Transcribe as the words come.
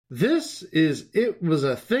This is It Was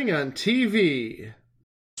a Thing on TV.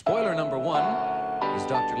 Spoiler number one is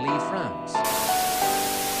Dr. Lee frowns.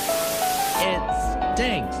 It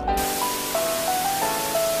stinks.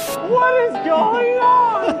 What is going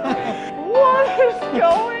on? What is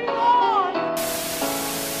going on?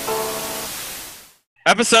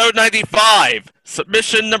 Episode 95,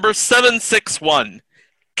 submission number 761,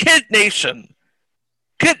 Kid Nation.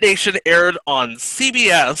 Kid Nation aired on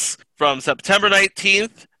CBS from September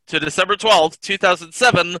 19th to December 12th,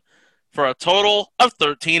 2007, for a total of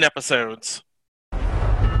 13 episodes.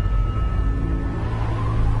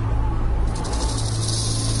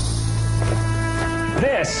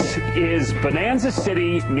 This is Bonanza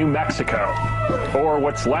City, New Mexico, or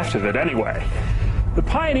what's left of it anyway. The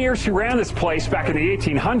pioneers who ran this place back in the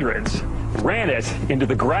 1800s ran it into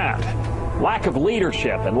the ground. Lack of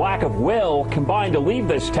leadership and lack of will combined to leave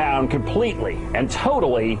this town completely and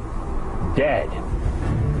totally dead.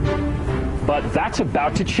 But that's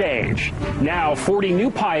about to change. Now, 40 new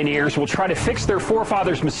pioneers will try to fix their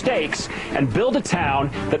forefathers' mistakes and build a town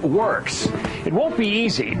that works. It won't be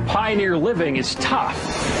easy. Pioneer living is tough.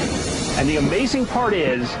 And the amazing part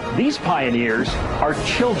is, these pioneers are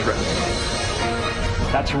children.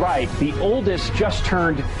 That's right, the oldest just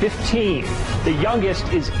turned 15. The youngest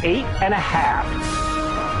is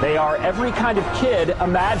 8.5. They are every kind of kid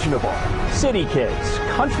imaginable. City kids,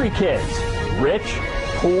 country kids, rich,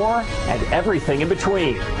 poor, and everything in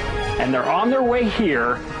between. And they're on their way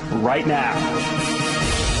here right now.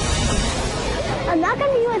 I'm not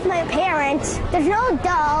going to be with my parents. There's no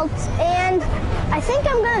adults, and I think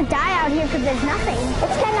I'm going to die out here because there's nothing.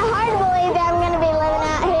 It's kind of hard to believe that I'm going to be living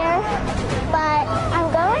out here, but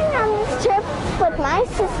I'm going on this trip with my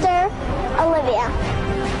sister, Olivia.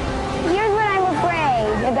 Here's what I'm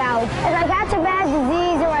afraid about. If I catch a bad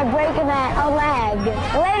disease or I break a leg,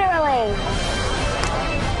 literally.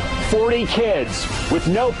 40 kids with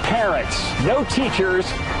no parents, no teachers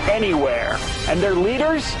anywhere. And their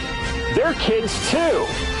leaders, they're kids too.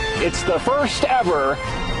 It's the first ever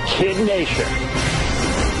Kid Nation.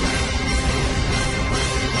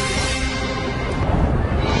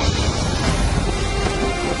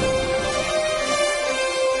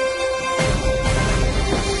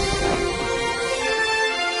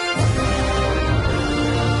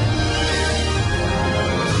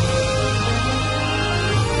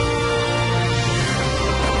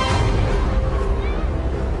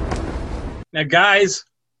 Now, guys,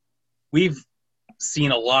 we've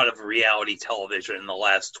seen a lot of reality television in the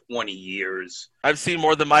last 20 years. I've seen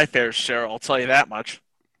more than my fair share, I'll tell you that much.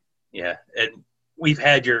 Yeah, and we've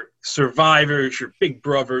had your Survivors, your Big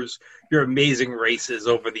Brothers, your Amazing Races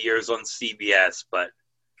over the years on CBS, but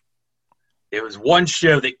there was one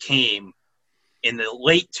show that came in the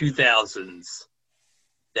late 2000s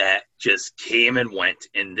that just came and went,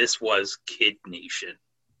 and this was Kid Nation.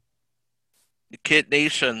 Kid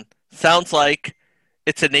Nation. Sounds like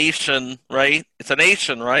it's a nation, right? It's a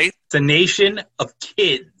nation, right? It's a nation of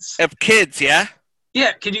kids. Of kids, yeah?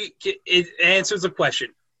 Yeah, it answers the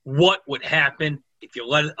question. What would happen if you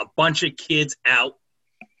let a bunch of kids out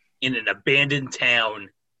in an abandoned town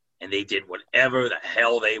and they did whatever the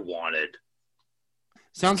hell they wanted?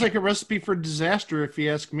 Sounds like a recipe for disaster, if you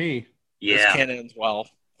ask me. Yeah. This can't end well.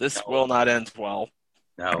 This will not end well.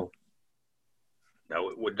 No,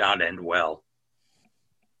 it would not end well.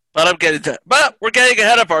 But we're getting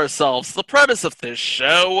ahead of ourselves. The premise of this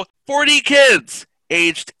show, 40 kids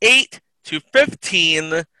aged 8 to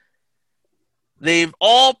 15. They've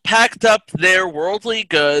all packed up their worldly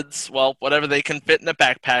goods, well, whatever they can fit in a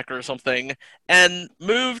backpack or something, and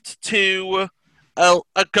moved to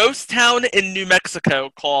a ghost town in New Mexico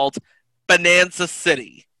called Bonanza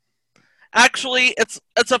City. Actually, it's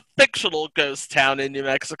a fictional ghost town in New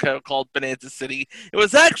Mexico called Bonanza City. It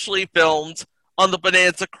was actually filmed on the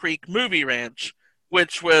Bonanza Creek Movie Ranch,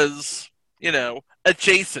 which was,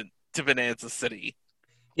 adjacent to Bonanza City.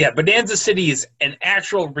 Yeah, Bonanza City is an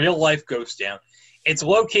actual real-life ghost town. It's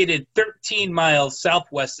located 13 miles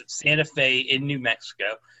southwest of Santa Fe in New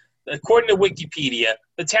Mexico. According to Wikipedia,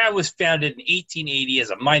 the town was founded in 1880 as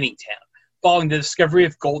a mining town, following the discovery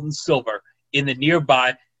of gold and silver in the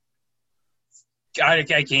nearby, I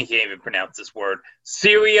can't even pronounce this word,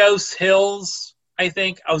 Cerritos Hills, I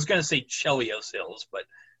think. I was going to say Chelios Hills, but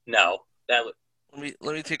no. Let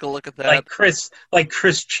me take a look at that. Like Chris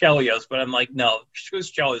Chelios, but I'm like, no,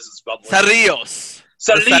 Chris Chelios is spelled Cerritos.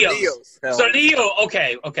 Cerrillos.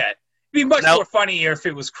 Okay. It'd be much more funnier if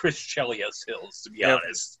it was Chris Chelios Hills, to be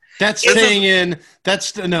honest. That's staying in.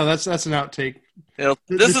 That's an outtake.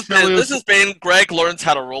 This has been Greg learns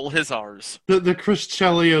how to roll his R's. The Chris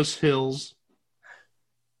Chelios Hills.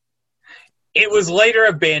 It was later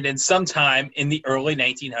abandoned sometime in the early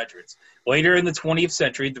 1900s. Later in the 20th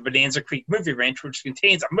century, the Bonanza Creek Movie Ranch, which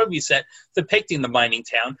contains a movie set depicting the mining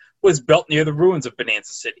town, was built near the ruins of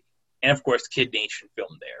Bonanza City. And, of course, Kid Nation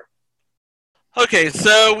filmed there. Okay,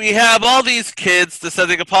 so we have all these kids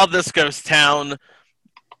descending upon this ghost town.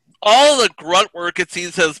 All the grunt work, it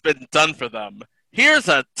seems, has been done for them. Here's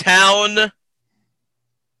a town.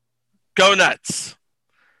 Go nuts.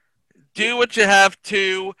 Do what you have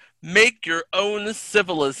to. Make your own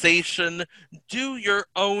civilization. Do your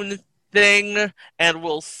own thing. And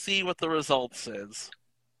we'll see what the results is.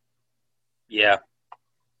 Yeah.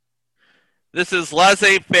 This is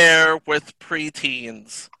laissez-faire with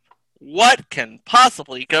preteens. What can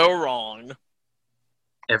possibly go wrong?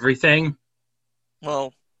 Everything?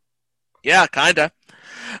 Well, yeah, kinda.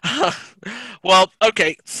 Well,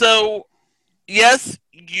 okay, so, yes,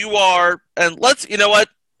 you are, and you know what?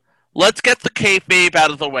 Let's get the kayfabe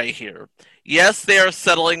out of the way here. Yes, they are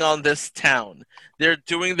settling on this town. They're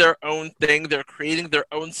doing their own thing. They're creating their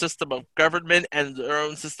own system of government and their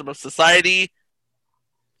own system of society.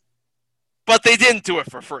 But they didn't do it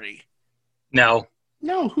for free. No.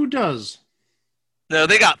 No, who does? No,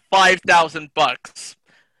 they got $5,000.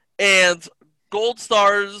 And gold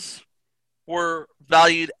stars were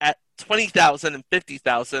valued at $20,000 and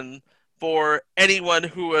 $50,000 for anyone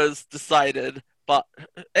who was decided, but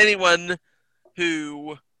anyone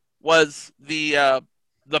who was the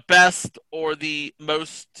best or the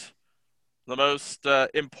most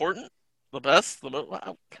important, what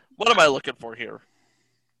am I looking for here?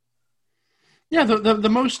 Yeah, the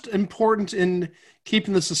most important in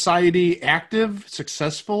keeping the society active,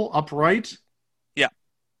 successful, upright. Yeah.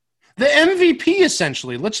 The MVP,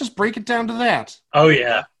 essentially. Let's just break it down to that. Oh,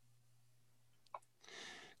 yeah.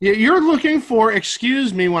 Yeah, you're looking for,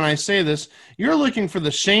 excuse me when I say this, you're looking for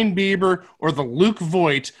the Shane Bieber or the Luke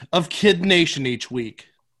Voigt of Kid Nation each week.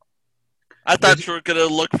 I thought you were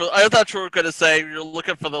gonna say you're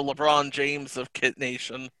looking for the LeBron James of Kid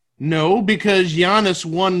Nation. No, because Giannis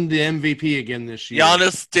won the MVP again this year.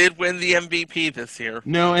 Giannis did win the MVP this year.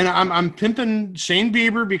 No, and I'm pimping Shane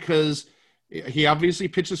Bieber because he obviously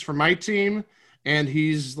pitches for my team, and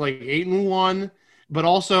he's like 8-1. But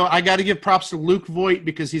also, I got to give props to Luke Voigt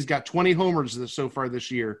because he's got 20 homers so far this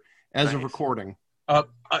year as of recording.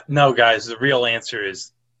 No, guys, the real answer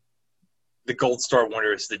is the Gold Star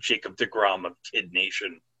winner is the Jacob deGrom of Kid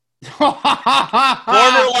Nation. Former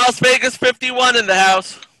Las Vegas 51 in the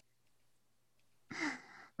house.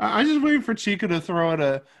 I just waiting for Chico to throw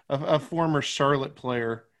out a former Charlotte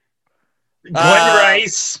player. Glenn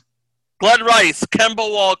Rice. Glenn Rice, Kemba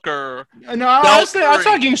Walker. No, I was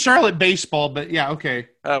talking Charlotte baseball, but yeah, okay.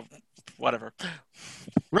 Whatever.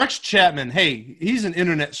 Rex Chapman, hey, he's an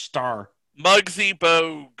internet star. Muggsy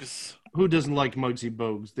Bogues. Who doesn't like Muggsy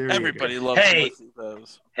Bogues? Everybody loves Muggsy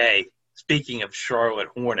Bogues. Hey, speaking of Charlotte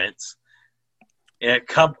Hornets,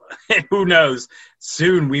 who knows,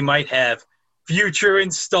 soon we might have future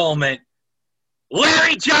installment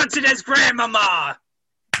Larry Johnson as Grandmama.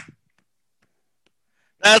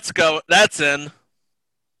 That's in.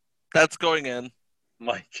 That's going in.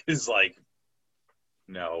 Mike is like,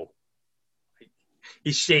 no.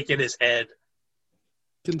 He's shaking his head.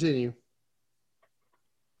 Continue.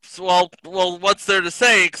 So, well, what's there to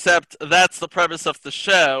say except that's the premise of the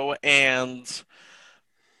show, and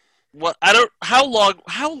how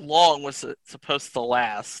long was it supposed to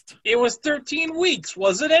last? It was 13 weeks,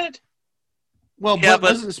 wasn't it? Well, yeah,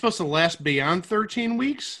 but wasn't it supposed to last beyond 13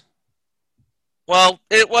 weeks? Well,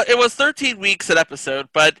 it was 13 weeks an episode,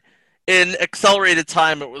 but in accelerated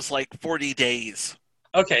time, it was like 40 days.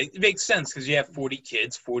 Okay, it makes sense because you have 40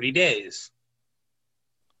 kids, 40 days.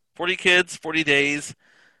 40 kids, 40 days.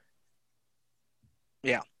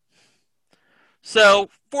 Yeah. So,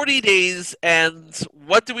 40 days, and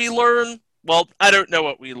what do we learn? Well, I don't know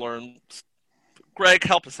what we learned. Greg,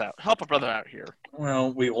 help us out. Help a brother out here.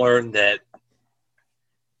 Well, we learned that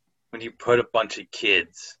when you put a bunch of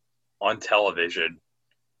kids on television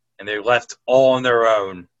and they're left all on their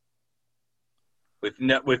own with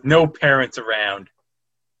no parents around,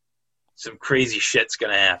 some crazy shit's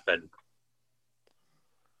going to happen.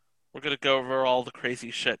 We're going to go over all the crazy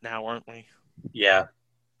shit now, aren't we? Yeah.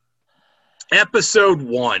 Episode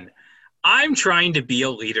 1. I'm trying to be a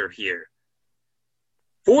leader here.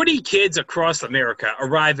 40 kids across America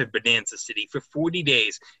arrive in Bonanza City for 40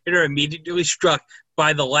 days and are immediately struck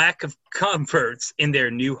by the lack of comforts in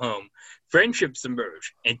their new home. Friendships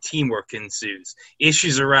emerge and teamwork ensues.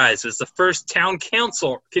 Issues arise as the first town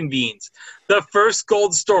council convenes. The first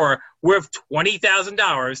gold star worth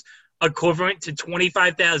 $20,000, equivalent to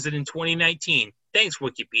 $25,000 in 2019, thanks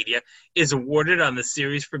Wikipedia, is awarded on the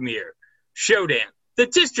series premiere. Showdown. The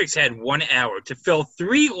districts had 1 hour to fill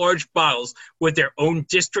 3 large bottles with their own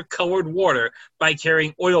district-colored water by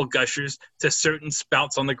carrying oil gushers to certain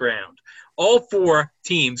spouts on the ground. All 4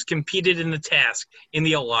 teams competed in the task in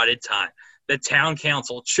the allotted time. The town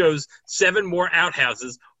council chose 7 more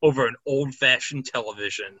outhouses over an old-fashioned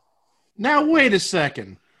television. Now, wait a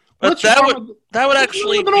second. But that would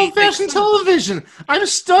actually an old-fashioned television. I'm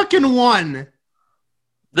stuck in one.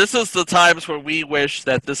 This is the times where we wish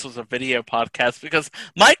that this was a video podcast because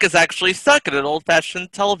Mike is actually stuck in an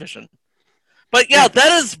old-fashioned television. But yeah,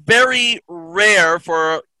 that is very rare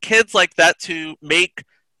for kids like that to make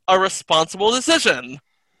a responsible decision.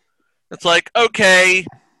 It's like, okay,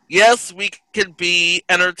 yes, we can be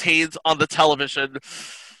entertained on the television,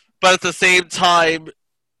 but at the same time,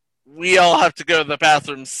 we all have to go to the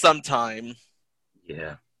bathroom sometime.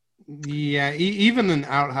 Yeah. Yeah, even an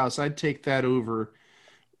outhouse, I'd take that over.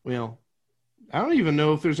 Well, I don't even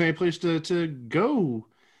know if there's any place to go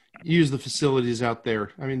use the facilities out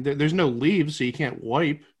there. I mean, there's no leaves, so you can't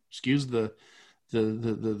wipe. Excuse the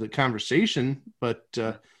conversation, but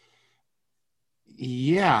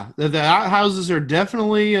yeah, the outhouses are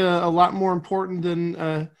definitely a lot more important than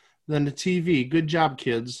the TV. Good job,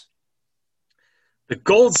 kids. The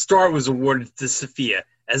Gold Star was awarded to Sophia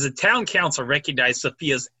as the town council recognized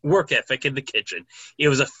Sophia's work ethic in the kitchen. It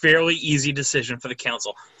was a fairly easy decision for the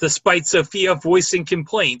council, despite Sophia voicing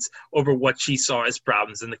complaints over what she saw as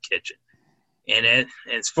problems in the kitchen. And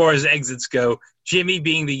as far as exits go, Jimmy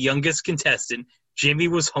being the youngest contestant, Jimmy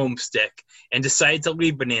was homesick and decided to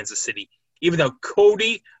leave Bonanza City, even though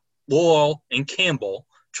Cody, Laurel, and Campbell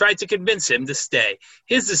tried to convince him to stay.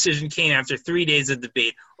 His decision came after 3 days of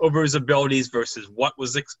debate over his abilities versus what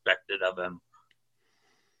was expected of him.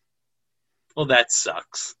 Well, that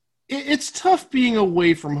sucks. It's tough being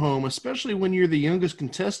away from home, especially when you're the youngest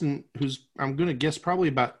contestant who's, I'm going to guess, probably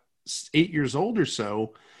about 8 years old or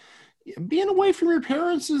so. Being away from your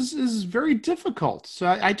parents is very difficult. So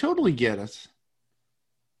I totally get it.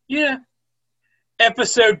 Yeah.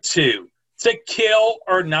 Episode 2, To Kill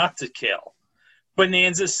or Not to Kill.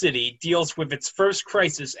 Bonanza City deals with its first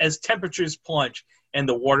crisis as temperatures plunge and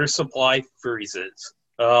the water supply freezes.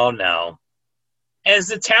 Oh, no. As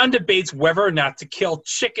the town debates whether or not to kill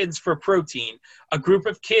chickens for protein, a group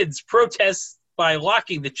of kids protests by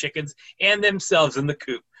locking the chickens and themselves in the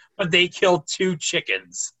coop, but they kill 2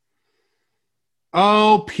 chickens.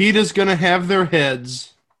 Oh, PETA's going to have their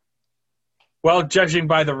heads. Well, judging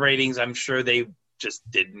by the ratings, I'm sure they just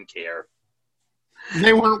didn't care.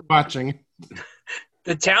 They weren't watching.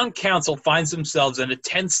 The town council finds themselves in a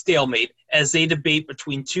tense stalemate as they debate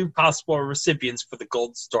between 2 possible recipients for the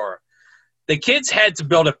Gold Star. The kids had to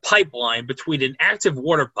build a pipeline between an active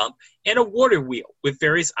water pump and a water wheel with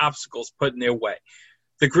various obstacles put in their way.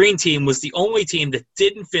 The green team was the only team that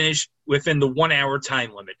didn't finish within the 1 hour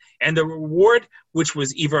time limit, and the reward, which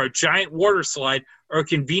was either a giant water slide or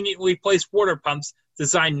conveniently placed water pumps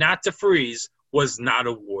designed not to freeze, was not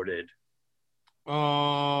awarded.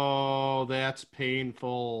 Oh, that's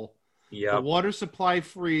painful. Yeah. The water supply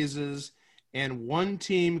freezes, and one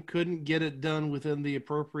team couldn't get it done within the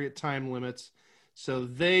appropriate time limits, so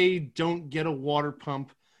they don't get a water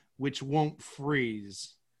pump, which won't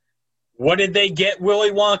freeze. What did they get,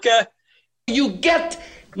 Willy Wonka? You get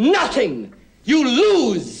nothing. You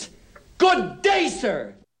lose. Good day,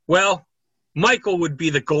 sir. Well, Michael would be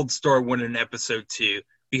the Gold Star winner in episode 2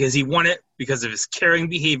 because he won it because of his caring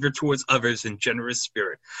behavior towards others and generous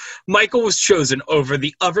spirit. Michael was chosen over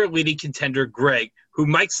the other leading contender, Greg, who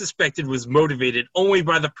Mike suspected was motivated only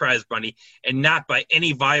by the prize money and not by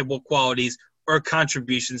any viable qualities or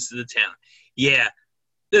contributions to the town. Yeah,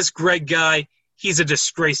 this Greg guy, he's a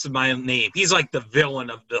disgrace to my name. He's like the villain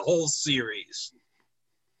of the whole series.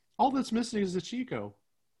 All that's missing is the Chico.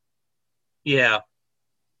 Yeah.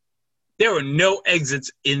 There were no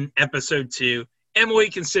exits in episode 2. Emily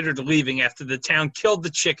considered leaving after the town killed the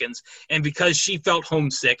chickens and because she felt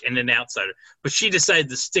homesick and an outsider. But she decided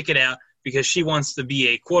to stick it out because she wants to be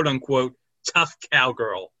a quote-unquote tough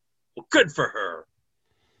cowgirl. Well, good for her.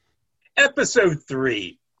 Episode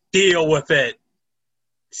 3, Deal With It.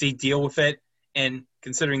 See, Deal With It. And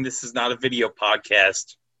considering this is not a video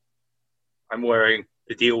podcast, I'm wearing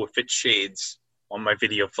the Deal With It shades on my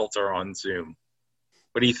video filter on Zoom.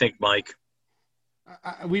 What do you think, Mike?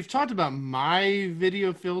 We've talked about my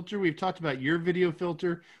video filter. We've talked about your video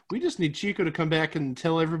filter. We just need Chico to come back and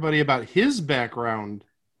tell everybody about his background.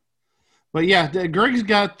 But yeah, Greg's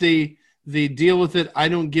got the Deal With It. I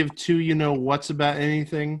don't give two what's about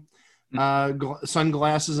anything.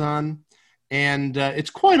 Sunglasses on, and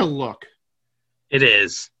it's quite a look. It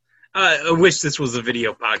is. I wish this was a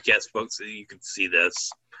video podcast, folks, so you could see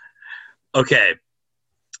this. Okay.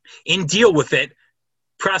 In Deal With It,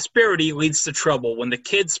 prosperity leads to trouble when the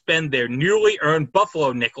kids spend their newly earned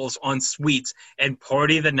buffalo nickels on sweets and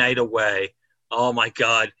party the night away. Oh my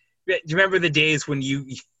God. Do you remember the days when you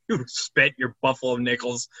spent your buffalo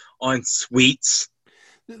nickels on sweets?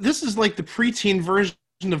 This is like the preteen version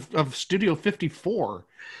of Studio 54.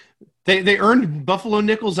 They earned buffalo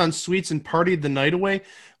nickels on sweets and partied the night away.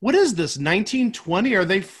 What is this, 1920? Are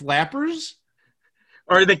they flappers?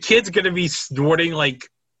 Are the kids going to be snorting like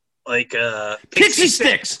Pixie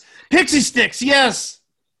sticks? Pixie sticks, yes.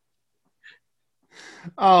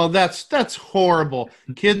 Oh, that's horrible.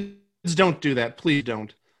 Kids, don't do that. Please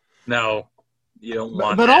don't. No, you don't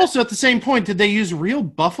want But that. also at the same point, did they use real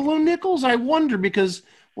buffalo nickels? I wonder because,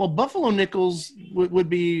 well, buffalo nickels would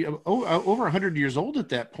be over 100 years old at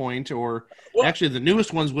that point, or actually the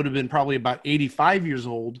newest ones would have been probably about 85 years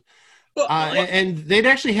old. And they'd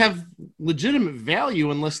actually have legitimate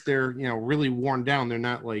value unless they're, really worn down. They're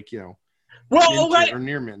not like, mint or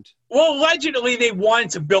near mint. Well, allegedly they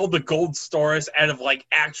wanted to build the gold stars out of like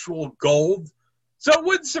actual gold. So it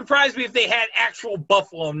wouldn't surprise me if they had actual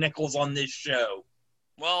buffalo nickels on this show.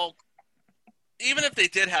 Well, even if they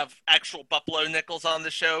did have actual buffalo nickels on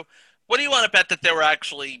the show, what do you want to bet that they were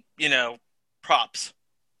actually, props?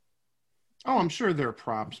 Oh, I'm sure they're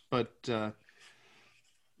props, but...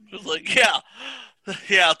 It was like,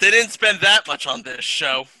 yeah, they didn't spend that much on this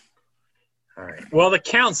show. All right. Well, the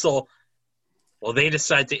council, they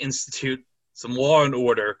decide to institute some law and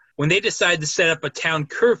order when they decide to set up a town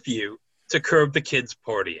curfew to curb the kids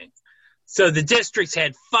partying. So the districts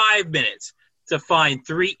had 5 minutes to find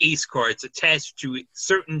 3 ace cards attached to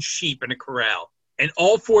certain sheep in a corral, and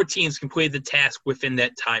all 4 teams completed the task within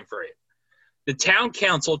that time frame. The town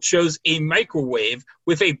council chose a microwave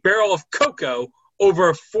with a barrel of cocoa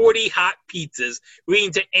over 40 hot pizzas,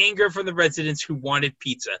 leading to anger from the residents who wanted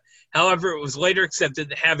pizza. However, it was later accepted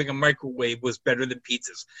that having a microwave was better than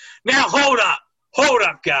pizzas. Now, hold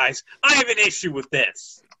up, guys. I have an issue with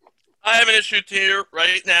this. I have an issue here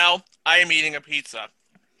right now. I am eating a pizza.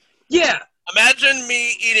 Yeah. Imagine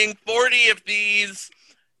me eating 40 of these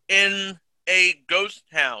in a ghost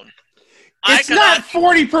town. It's not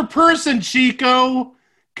 40 per person, Chico.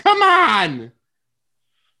 Come on.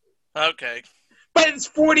 Okay. But it's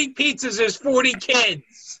 40 pizzas. There's 40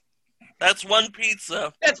 kids. That's one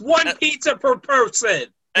pizza. That's one pizza per person.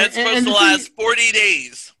 And it's supposed to last 40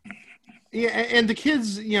 days. Yeah, and the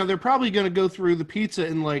kids, they're probably going to go through the pizza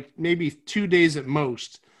in like maybe 2 days at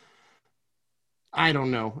most. I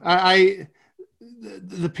don't know.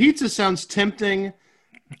 The pizza sounds tempting,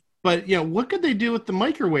 but what could they do with the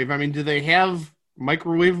microwave? I mean, do they have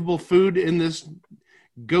microwavable food in this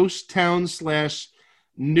ghost town /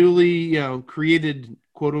 newly created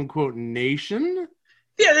quote unquote nation?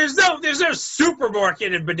 Yeah, there's no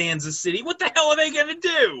supermarket in Bonanza City. What the hell are they gonna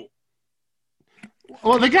do?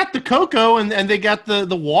 Well, they got the cocoa and they got the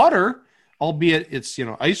water, albeit it's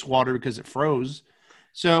ice water because it froze.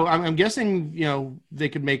 So I'm guessing they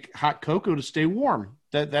could make hot cocoa to stay warm.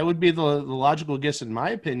 That would be the logical guess in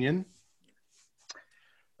my opinion.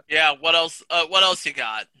 Yeah. What else? What else you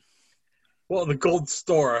got? Well, the gold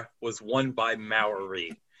star was won by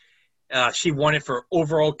Mallory. She won it for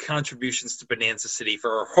overall contributions to Bonanza City for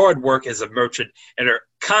her hard work as a merchant and her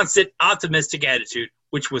constant optimistic attitude,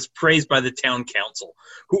 which was praised by the town council,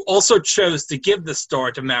 who also chose to give the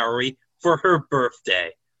star to Mallory for her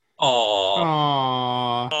birthday.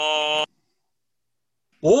 Aww.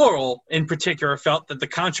 Laurel, in particular, felt that the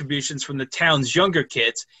contributions from the town's younger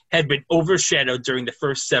kids had been overshadowed during the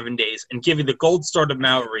first 7 days, and giving the gold star to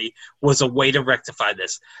Mallory was a way to rectify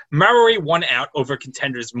this. Mallory won out over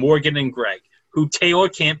contenders Morgan and Greg, who Taylor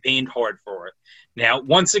campaigned hard for it. Now,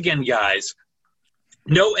 once again, guys,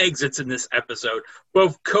 no exits in this episode.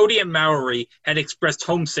 Both Cody and Mallory had expressed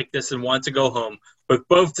homesickness and wanted to go home, but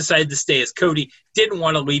both decided to stay as Cody didn't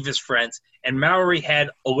want to leave his friends, and Mallory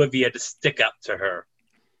had Olivia to stick up to her.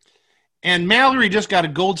 And Mallory just got a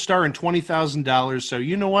gold star and $20,000, so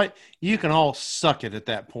you know what? You can all suck it at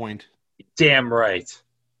that point. Damn right.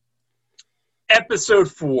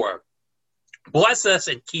 Episode 4. Bless us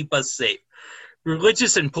and keep us safe.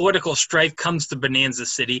 Religious and political strife comes to Bonanza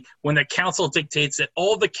City when the council dictates that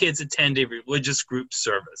all the kids attend a religious group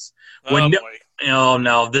service. Boy. Oh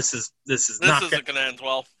no, this isn't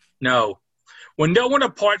going No. When no one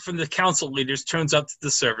apart from the council leaders turns up to the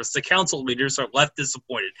service, the council leaders are left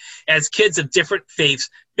disappointed as kids of different faiths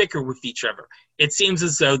bicker with each other. It seems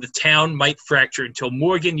as though the town might fracture until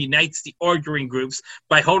Morgan unites the arguing groups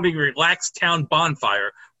by holding a relaxed town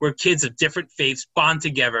bonfire where kids of different faiths bond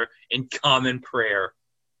together in common prayer.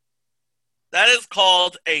 That is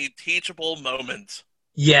called a teachable moment.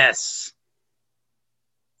 Yes.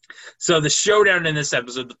 So the showdown in this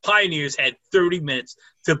episode, the Pioneers had 30 minutes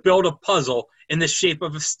to build a puzzle in the shape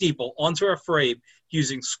of a steeple onto a frame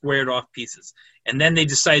using squared-off pieces. And then they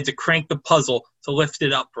decided to crank the puzzle to lift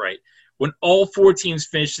it upright. When all 4 teams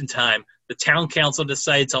finished in time, the town council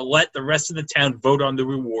decided to let the rest of the town vote on the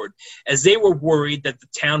reward, as they were worried that the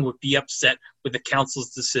town would be upset with the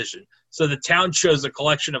council's decision. So the town chose a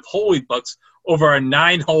collection of holy books over a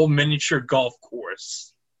 9-hole miniature golf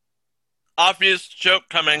course. Obvious joke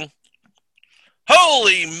coming.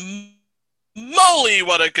 Holy moly,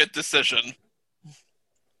 what a good decision.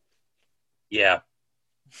 Yeah.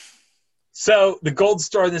 So the gold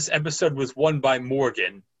star in this episode was won by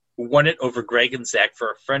Morgan, who won it over Greg and Zach for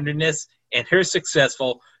her friendliness and her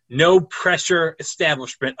successful no-pressure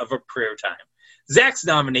establishment of a prayer time. Zach's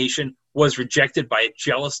nomination was rejected by a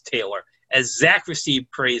jealous Taylor, as Zach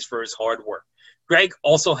received praise for his hard work. Greg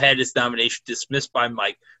also had his nomination dismissed by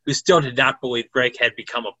Mike, who still did not believe Greg had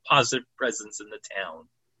become a positive presence in the town.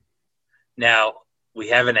 Now, we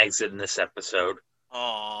have an exit in this episode.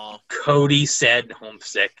 Aww. Cody, sad and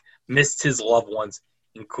homesick, missed his loved ones,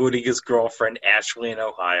 including his girlfriend Ashley in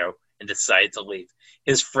Ohio, and decided to leave.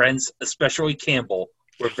 His friends, especially Campbell,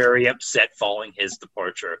 were very upset following his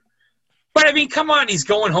departure. But I mean, come on, he's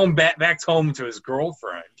going home back home to his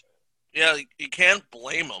girlfriend. Yeah, you can't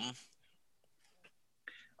blame him.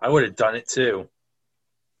 I would have done it too.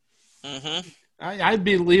 Mm-hmm. I'd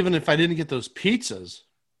be leaving if I didn't get those pizzas.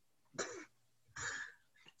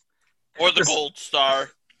 Or the gold star.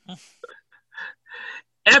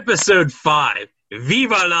 Episode 5,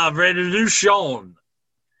 Viva la Revolution.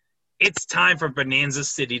 It's time for Bonanza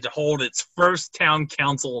City to hold its first town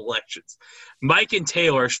council elections. Mike and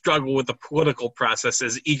Taylor struggle with the political process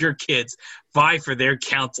as eager kids vie for their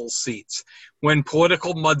council seats. When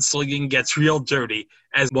political mudslinging gets real dirty,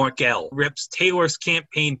 as Markel rips Taylor's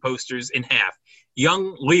campaign posters in half,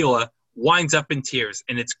 young Leela winds up in tears,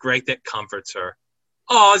 and it's Greg that comforts her.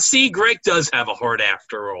 Oh, see, Greg does have a heart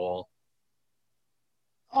after all.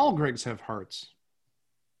 All Gregs have hearts.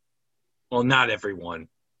 Well, not everyone.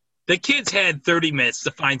 The kids had 30 minutes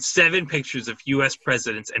to find 7 pictures of U.S.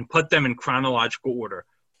 presidents and put them in chronological order.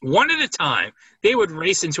 One at a time, they would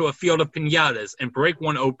race into a field of piñatas and break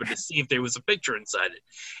one open to see if there was a picture inside it.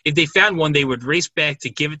 If they found one, they would race back to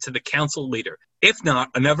give it to the council leader. If not,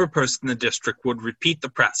 another person in the district would repeat the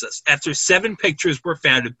process. After 7 pictures were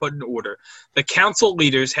found and put in order, the council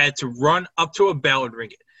leaders had to run up to a bell and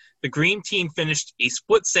ring it. The green team finished a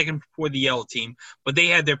split second before the yellow team, but they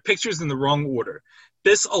had their pictures in the wrong order.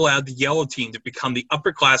 This allowed the yellow team to become the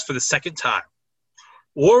upper class for the second time.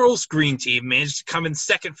 Laurel's green team managed to come in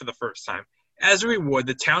second for the first time. As a reward,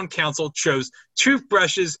 the town council chose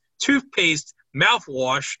toothbrushes, toothpaste,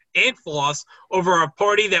 mouthwash, and floss over a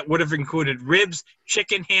party that would have included ribs,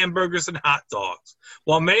 chicken, hamburgers, and hot dogs.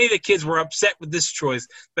 While many of the kids were upset with this choice,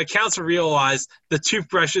 the council realized the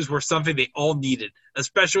toothbrushes were something they all needed,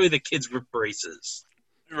 especially the kids with braces.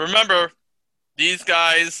 Remember, these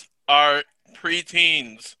guys are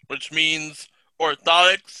preteens, which means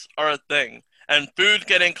orthotics are a thing. And food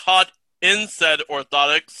getting caught in said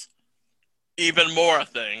orthotics, even more a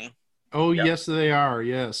thing. Oh, yep. Yes, they are,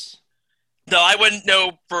 yes. No, I wouldn't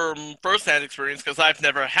know from first-hand experience because I've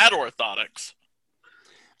never had orthotics.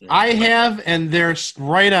 I have, and they're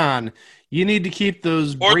right on. You need to keep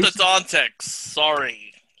those orthodontics.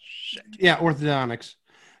 Sorry. Shit. Yeah, orthodontics.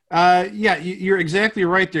 You're exactly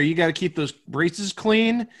right there. You got to keep those braces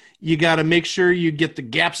clean. You got to make sure you get the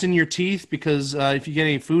gaps in your teeth because if you get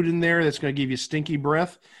any food in there, that's going to give you stinky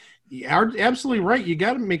breath. You are absolutely right. You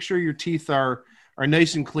got to make sure your teeth are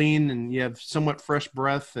nice and clean and you have somewhat fresh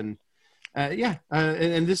breath. And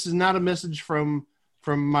and this is not a message from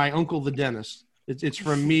my uncle, the dentist. It's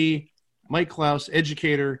from me, Mike Klaus,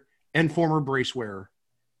 educator and former brace wearer.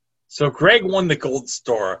 So Greg won the gold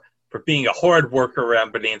star for being a hard worker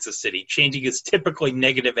around Bonanza City, changing his typically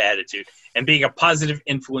negative attitude, and being a positive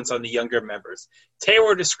influence on the younger members.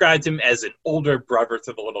 Taylor described him as an older brother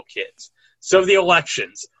to the little kids. So the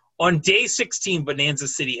elections. On day 16, Bonanza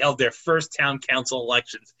City held their first town council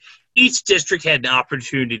elections. Each district had an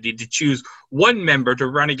opportunity to choose one member to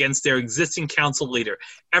run against their existing council leader.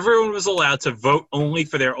 Everyone was allowed to vote only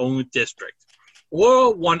for their own district.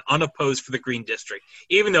 Laurel won unopposed for the Green District.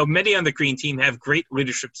 Even though many on the Green team have great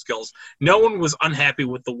leadership skills, no one was unhappy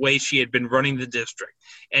with the way she had been running the district,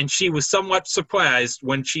 and she was somewhat surprised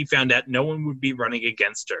when she found out no one would be running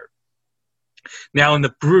against her. Now in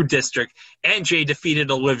the Brew District, NJ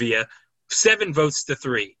defeated Olivia 7 votes to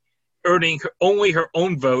 3, earning only her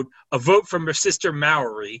own vote, a vote from her sister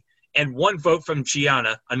Mallory, and 1 vote from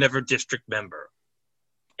Gianna, another district member.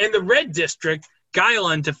 In the Red District,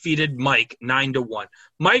 Guilan defeated Mike 9-1.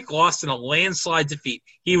 Mike lost in a landslide defeat.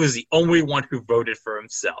 He was the only one who voted for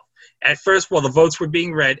himself. At first, while the votes were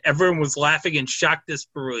being read, everyone was laughing in shocked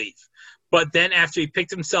disbelief. But then after he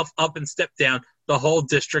picked himself up and stepped down, the whole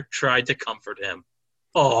district tried to comfort him.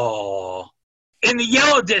 Oh. In the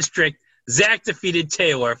Yellow District, Zach defeated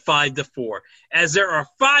Taylor 5-4. As there are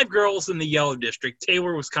 5 girls in the Yellow District,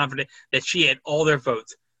 Taylor was confident that she had all their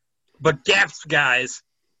votes. But gaps, guys.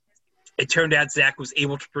 It turned out Zach was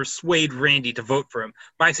able to persuade Randy to vote for him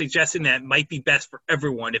by suggesting that it might be best for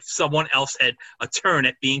everyone if someone else had a turn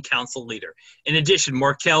at being council leader. In addition,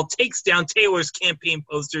 Markel takes down Taylor's campaign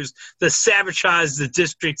posters to sabotage the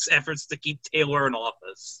district's efforts to keep Taylor in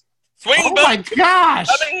office. Swing my gosh!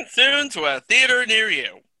 Coming soon to a theater near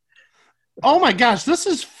you. Oh my gosh, this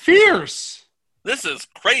is fierce. This is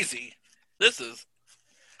crazy. This is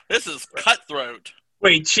cutthroat.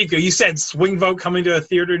 Wait, Chico, you said Swing Vote coming to a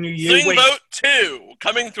theater near you? Swing Vote 2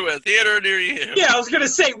 coming to a theater near you. Yeah, I was going to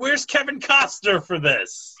say, where's Kevin Costner for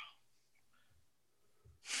this?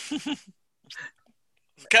 Kevin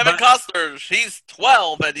Costner, she's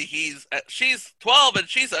 12 and she's 12 and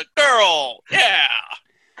she's a girl. Yeah.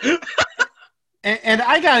 And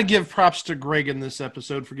I got to give props to Greg in this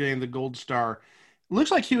episode for getting the gold star. Looks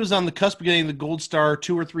like he was on the cusp of getting the gold star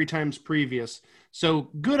 2 or 3 times previous. So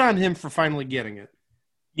good on him for finally getting it.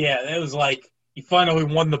 Yeah, it was like he finally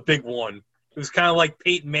won the big one. It was kind of like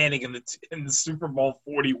Peyton Manning in the Super Bowl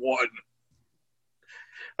 41.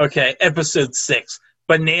 Okay, episode 6.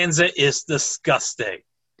 Bonanza is disgusting.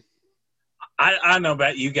 I don't know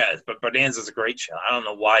about you guys, but Bonanza is a great show. I don't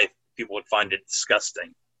know why people would find it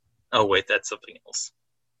disgusting. Oh, wait, that's something else.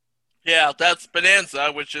 Yeah, that's Bonanza,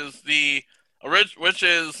 which is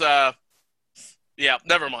yeah,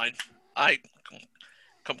 never mind. I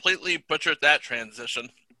completely butchered that transition.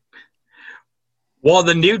 While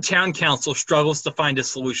the new town council struggles to find a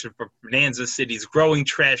solution for Bonanza City's growing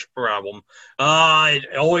trash problem,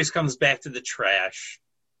 it always comes back to the trash.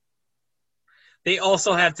 They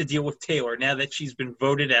also have to deal with Taylor now that she's been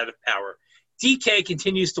voted out of power. DK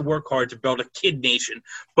continues to work hard to build a kid nation,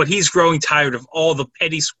 but he's growing tired of all the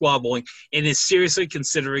petty squabbling and is seriously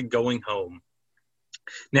considering going home.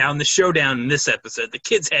 Now, in the showdown in this episode, the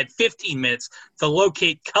kids had 15 minutes to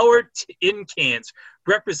locate colored tin cans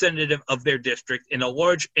representative of their district in a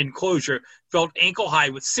large enclosure filled ankle high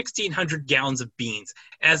with 1,600 gallons of beans,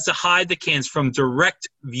 as to hide the cans from direct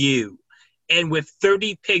view, and with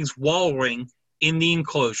 30 pigs wallowing in the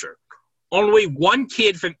enclosure. Only one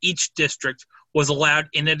kid from each district was allowed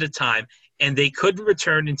in at a time, and they couldn't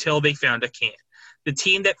return until they found a can. The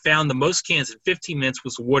team that found the most cans in 15 minutes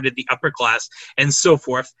was awarded the upper class, and so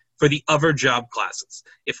forth for the other job classes.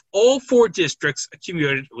 If all 4 districts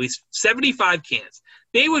accumulated at least 75 cans,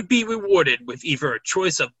 they would be rewarded with either a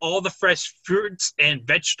choice of all the fresh fruits and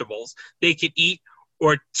vegetables they could eat,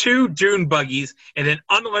 or 2 dune buggies and an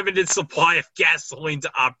unlimited supply of gasoline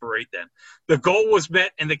to operate them. The goal was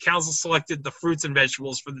met, and the council selected the fruits and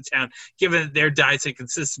vegetables for the town, given that their diets had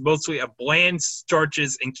consisted mostly of bland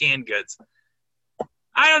starches and canned goods.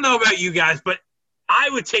 I don't know about you guys, but I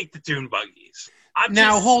would take the dune buggies.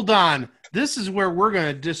 Hold on. This is where we're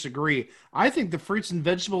going to disagree. I think the fruits and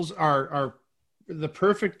vegetables are the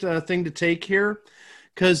perfect thing to take here.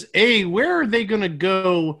 Because, where are they going to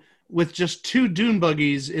go with just 2 dune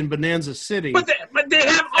buggies in Bonanza City? But they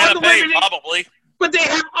have unlimited, probably. But they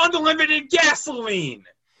have unlimited gasoline.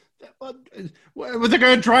 They're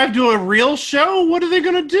going to drive to a real show? What are they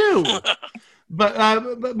going to do?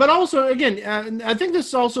 But also, again, I think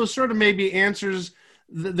this also sort of maybe answers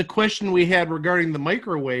the question we had regarding the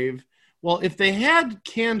microwave. Well, if they had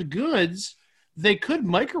canned goods, they could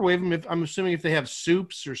microwave them. I'm assuming if they have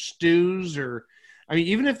soups or stews, or I mean,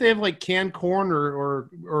 even if they have like canned corn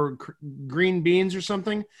or green beans or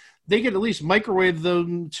something, they could at least microwave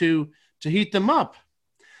them to heat them up.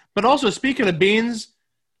 But also, speaking of beans,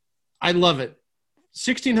 I love it.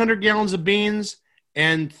 1,600 gallons of beans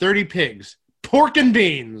and 30 pigs. Pork and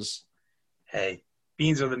beans. Hey,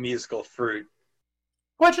 beans are the musical fruit.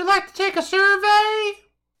 Would you like to take a survey?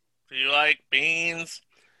 Do you like beans?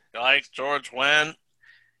 You like George Wendt?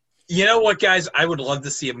 You know what, guys? I would love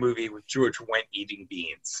to see a movie with George Wendt eating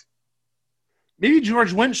beans. Maybe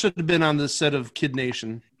George Wendt should have been on this set of Kid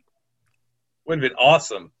Nation. Would have been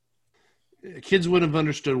awesome. Kids wouldn't have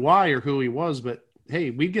understood why or who he was, but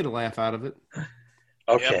hey, we'd get a laugh out of it.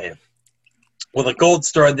 Okay. Yep. Well, the gold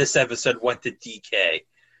star in this episode went to DK.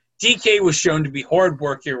 DK was shown to be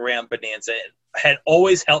hardworking around Bonanza and had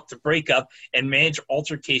always helped to break up and manage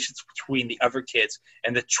altercations between the other kids,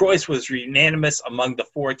 and the choice was unanimous among the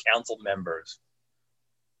 4 council members.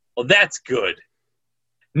 Well, that's good.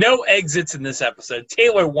 No exits in this episode.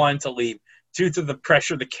 Taylor wanted to leave due to the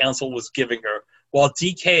pressure the council was giving her, while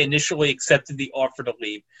DK initially accepted the offer to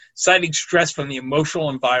leave, citing stress from the emotional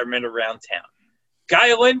environment around town.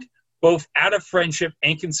 Guyland, both out of friendship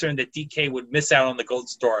and concerned that DK would miss out on the Gold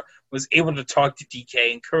Star, was able to talk to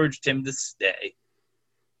DK, encouraged him to stay.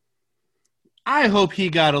 I hope he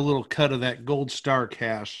got a little cut of that Gold Star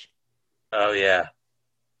cash. Oh, yeah.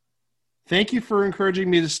 Thank you for encouraging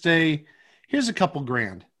me to stay. Here's a couple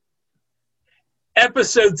grand.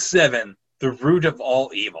 Episode 7, The Root of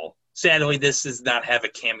All Evil. Sadly, this does not have a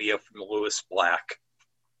cameo from Lewis Black.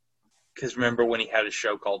 Because remember when he had a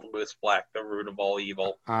show called Lewis Black, The Root of All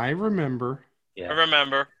Evil? I remember. Yeah.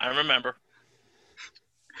 I remember.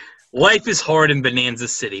 Life is hard in Bonanza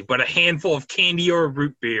City, but a handful of candy or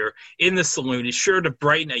root beer in the saloon is sure to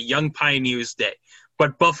brighten a young pioneer's day.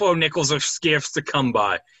 But Buffalo nickels are scarce to come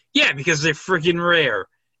by. Yeah, because they're freaking rare.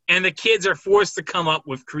 And the kids are forced to come up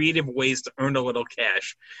with creative ways to earn a little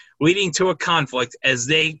cash, leading to a conflict as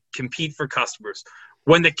they compete for customers.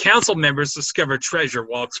 When the council members discover treasure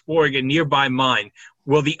while exploring a nearby mine,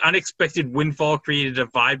 will the unexpected windfall create a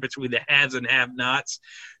divide between the haves and have-nots?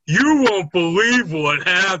 You won't believe what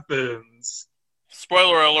happens.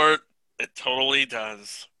 Spoiler alert, it totally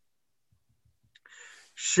does.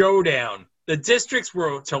 Showdown. The districts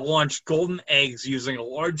were to launch golden eggs using a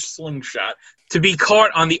large slingshot to be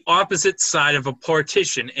caught on the opposite side of a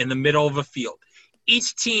partition in the middle of a field.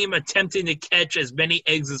 Each team attempting to catch as many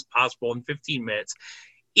eggs as possible in 15 minutes.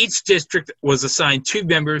 Each district was assigned 2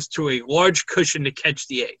 members to a large cushion to catch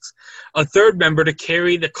the eggs, a third member to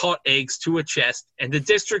carry the caught eggs to a chest, and the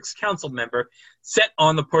district's council member set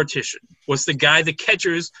on the partition was to guide the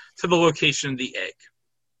catchers to the location of the egg.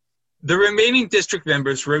 The remaining district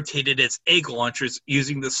members rotated as egg launchers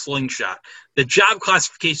using the slingshot. The job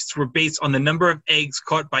classifications were based on the number of eggs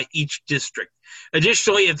caught by each district.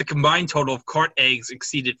 Additionally, if the combined total of caught eggs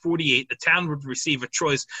exceeded 48, the town would receive a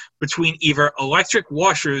choice between either electric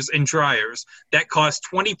washers and dryers that cost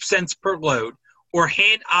 20 cents per load, or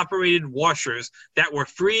hand-operated washers that were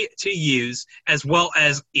free to use, as well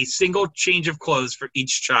as a single change of clothes for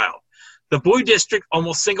each child. The Blue District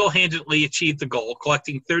almost single-handedly achieved the goal,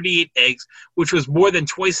 collecting 38 eggs, which was more than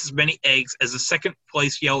twice as many eggs as the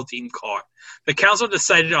second-place Yellow Team caught. The council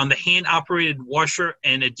decided on the hand-operated washer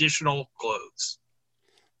and additional clothes.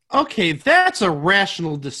 Okay, that's a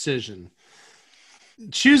rational decision.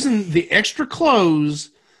 Choosing the extra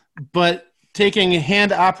clothes, but taking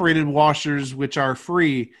hand-operated washers, which are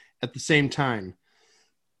free at the same time.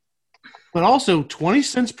 But also, 20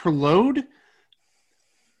 cents per load?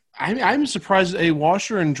 I'm surprised a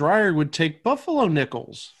washer and dryer would take Buffalo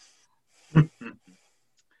nickels. It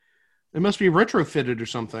must be retrofitted or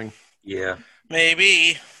something. Yeah.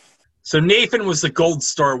 Maybe. So Nathan was the Gold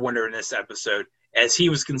Star winner in this episode, as he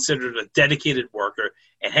was considered a dedicated worker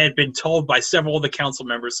and had been told by several of the council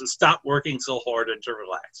members to stop working so hard and to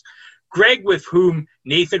relax. Greg, with whom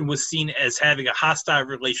Nathan was seen as having a hostile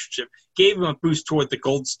relationship, gave him a boost toward the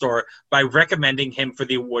Gold Star by recommending him for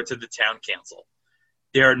the award to the town council.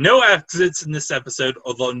 There are no exits in this episode,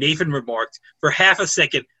 although Nathan remarked, for half a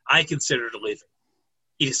second, I considered leaving.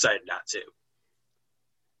 He decided not to.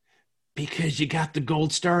 Because you got the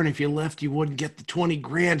Gold Star, and if you left, you wouldn't get the 20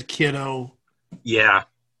 grand, kiddo. Yeah.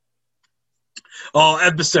 Oh,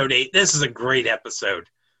 episode 8. This is a great episode.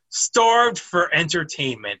 Starved for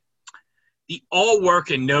entertainment. The all-work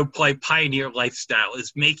and no-play pioneer lifestyle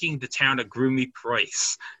is making the town a gloomy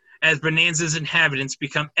place, as Bonanza's inhabitants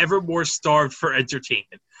become ever more starved for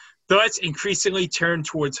entertainment. Thoughts increasingly turn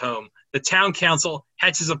towards home. The town council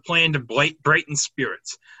hatches a plan to brighten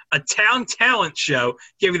spirits. A town talent show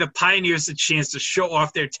giving the pioneers a chance to show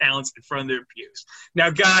off their talents in front of their peers.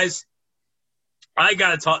 Now, guys, I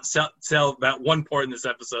got to tell about one part in this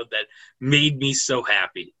episode that made me so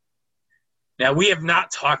happy. Now, we have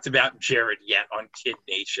not talked about Jared yet on Kid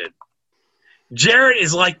Nation. Jared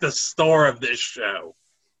is like the star of this show.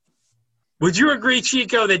 Would you agree,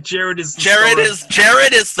 Chico, that Jared is the Jared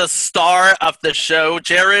is the star of the show.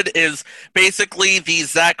 Jared is basically the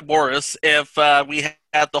Zach Morris. If we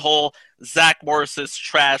had the whole Zach Morris is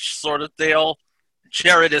trash sort of deal,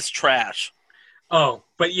 Jared is trash. Oh,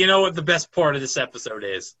 but you know what the best part of this episode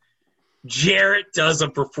is? Jared does a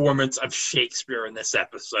performance of Shakespeare in this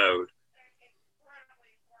episode.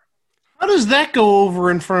 How does that go over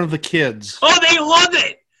in front of the kids? Oh, they love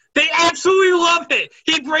it! They absolutely love it.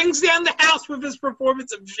 He brings down the house with his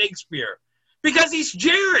performance of Shakespeare because he's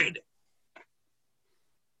Jared.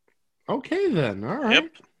 Okay, then. All right.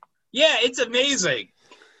 Yep. Yeah, it's amazing.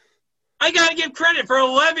 I got to give credit for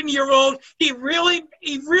 11-year-old. He really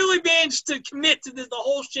managed to commit to the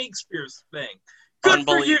whole Shakespeare thing. Good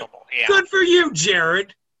for you. Unbelievable. Yeah. Good for you,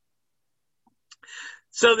 Jared.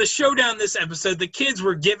 So the showdown this episode, the kids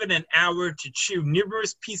were given an hour to chew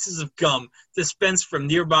numerous pieces of gum dispensed from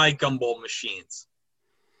nearby gumball machines.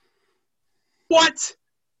 What?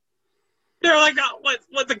 They're like,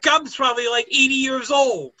 what? The gum's probably like 80 years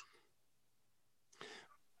old.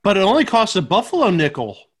 But it only costs a buffalo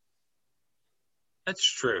nickel. That's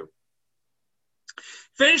true.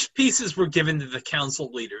 Finished pieces were given to the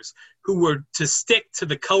council leaders, who were to stick to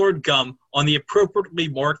the colored gum on the appropriately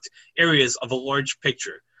marked areas of a large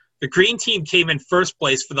picture. The green team came in first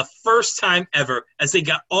place for the first time ever as they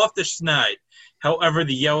got off the schneid. However,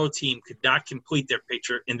 the yellow team could not complete their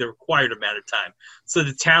picture in the required amount of time, so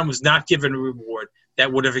the town was not given a reward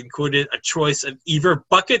that would have included a choice of either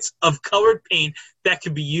buckets of colored paint that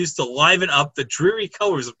could be used to liven up the dreary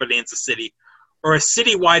colors of Bonanza City, or a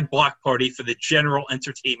citywide block party for the general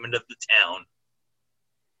entertainment of the town.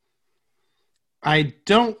 I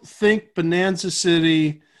don't think Bonanza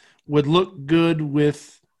City would look good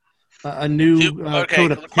with a new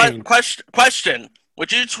coat of paint. Question: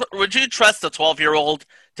 Would you trust a 12-year-old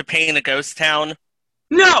to paint a ghost town?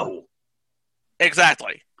 No!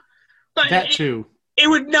 Exactly. That too. It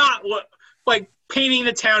would not look like painting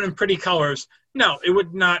the town in pretty colors. No, it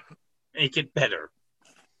would not make it better.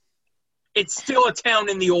 It's still a town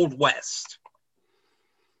in the Old West.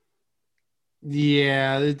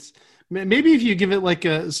 Yeah, it's maybe if you give it like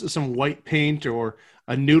some white paint or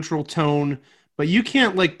a neutral tone, but you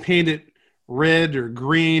can't like paint it red or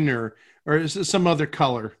green or some other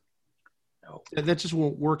color. No. That just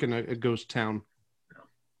won't work in a ghost town. No.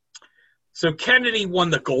 So Kennedy won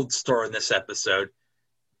the Gold Star in this episode.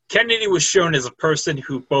 Kennedy was shown as a person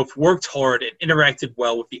who both worked hard and interacted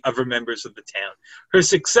well with the other members of the town. Her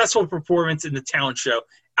successful performance in the talent show,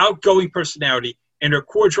 outgoing personality, and her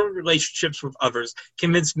cordial relationships with others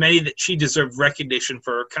convinced many that she deserved recognition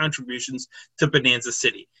for her contributions to Bonanza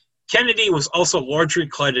City. Kennedy was also largely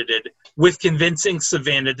credited with convincing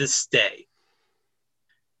Savannah to stay.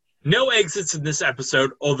 No exits in this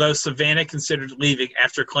episode, although Savannah considered leaving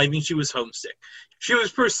after claiming she was homesick. She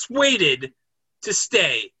was persuaded to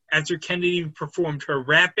stay after Kennedy performed her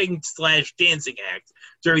rapping/dancing act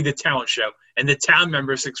during the talent show, and the town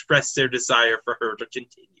members expressed their desire for her to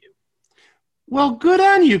continue. Well, good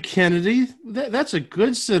on you, Kennedy. That's a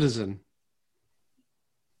good citizen.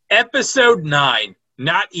 Episode 9,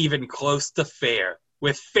 Not Even Close to Fair,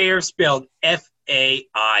 with fair spelled Fair.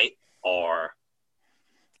 I'm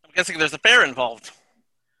guessing there's a fair involved.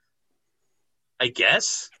 I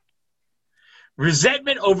guess.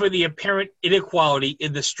 Resentment over the apparent inequality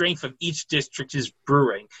in the strength of each district is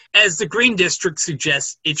brewing. As the Green District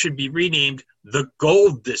suggests, it should be renamed the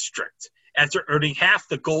Gold District, after earning half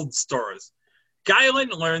the gold stars.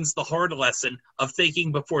 Guylan learns the hard lesson of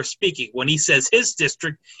thinking before speaking when he says his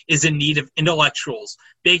district is in need of intellectuals,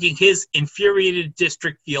 making his infuriated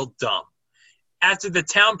district feel dumb. After the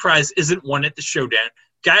town prize isn't won at the showdown,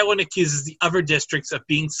 Guylan accuses the other districts of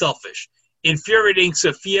being selfish, infuriating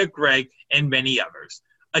Sophia, Greg, and many others.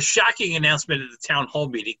 A shocking announcement at the town hall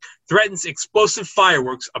meeting threatens explosive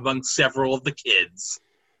fireworks among several of the kids.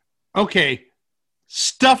 Okay,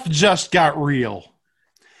 stuff just got real.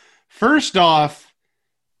 First off,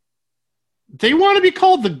 they want to be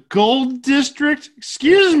called the Gold District?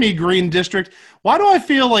 Excuse me, Green District. Why do I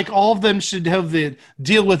feel like all of them should have the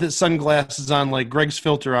deal with it sunglasses on like Greg's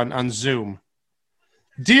filter on Zoom?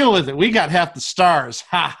 Deal with it. We got half the stars.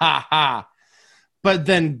 Ha, ha, ha. But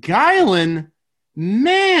then Guylan,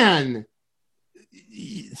 man,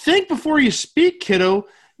 think before you speak, kiddo.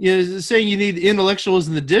 You're saying you need intellectuals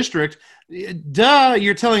in the district. Duh,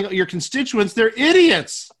 you're telling your constituents they're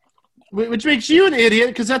idiots, which makes you an idiot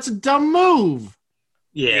because that's a dumb move.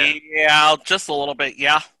 Yeah, just a little bit,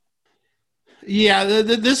 yeah. Yeah,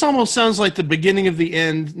 this almost sounds like the beginning of the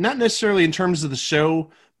end, not necessarily in terms of the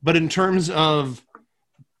show, but in terms of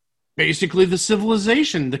basically the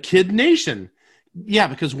civilization, the Kid Nation. Yeah,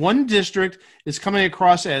 because one district is coming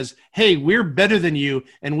across as, hey, we're better than you,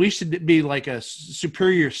 and we should be like a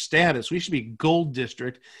superior status. We should be Gold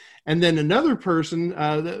District. And then another person,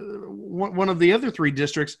 one of the other three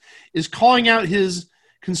districts, is calling out his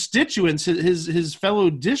constituents, his fellow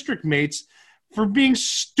district mates, for being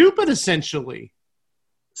stupid, essentially.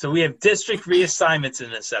 So we have district reassignments in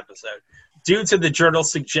this episode. Due to the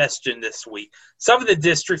journal's suggestion this week, some of the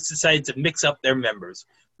districts decided to mix up their members.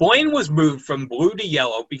 Blaine was moved from blue to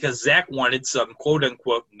yellow because Zach wanted some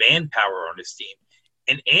quote-unquote manpower on his team.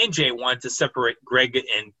 And Anjay wanted to separate Greg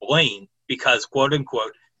and Blaine because,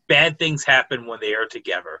 quote-unquote, bad things happen when they are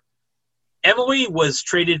together. Emily was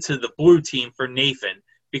traded to the blue team for Nathan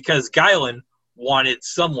because Guylan wanted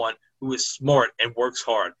someone who is smart and works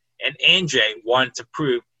hard. And Anjay wanted to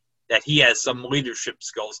prove that he has some leadership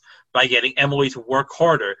skills by getting Emily to work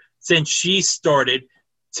harder since she started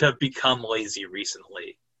to become lazy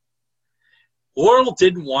recently. Laurel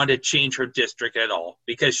didn't want to change her district at all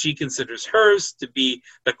because she considers hers to be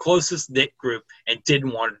the closest knit group and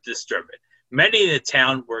didn't want to disturb it. Many in the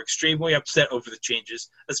town were extremely upset over the changes,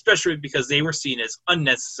 especially because they were seen as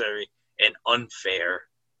unnecessary and unfair.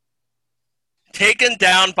 Taken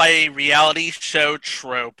down by a reality show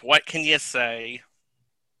trope. What can you say?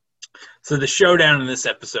 So the showdown in this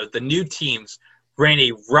episode, the new teams ran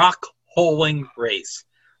a rock hauling race.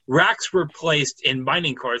 Rocks were placed in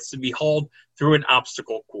mining carts to be hauled through an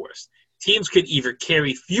obstacle course. Teams could either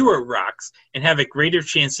carry fewer rocks and have a greater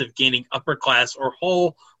chance of gaining upper class or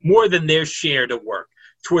haul more than their share to work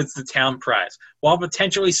towards the town prize, while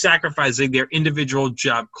potentially sacrificing their individual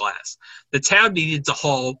job class. The town needed to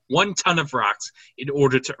haul 1 ton of rocks in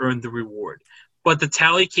order to earn the reward. But the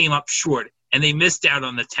tally came up short, and they missed out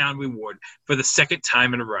on the town reward for the second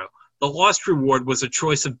time in a row. The lost reward was a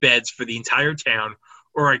choice of beds for the entire town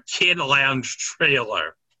or a kid lounge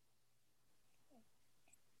trailer.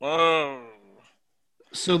 Whoa.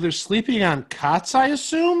 So they're sleeping on cots, I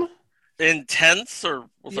assume? In tents or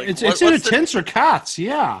like, It's either tents or cots,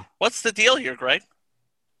 yeah. What's the deal here, Greg?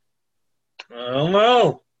 I don't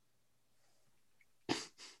know.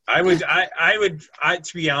 I would,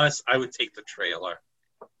 to be honest, I would take the trailer.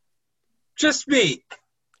 Just me.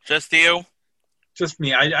 Just you? Just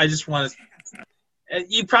me. I just want to.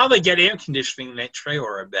 You probably get air conditioning in that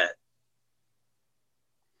trailer, I bet.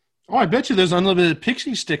 Oh, I bet you there's unlimited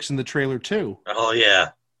pixie sticks in the trailer, too. Oh,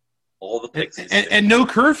 yeah. All the pixies. And no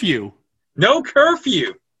curfew. No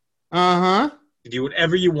curfew. Uh-huh. You do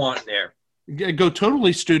whatever you want there. Go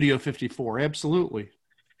totally Studio 54, absolutely.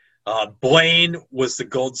 Blaine was the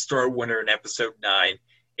Gold Star winner in episode 9.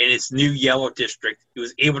 In its new Yellow District, he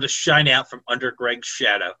was able to shine out from under Greg's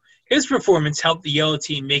shadow. His performance helped the Yellow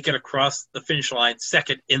team make it across the finish line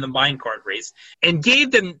second in the minecart race and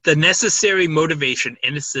gave them the necessary motivation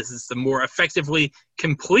and assistance to more effectively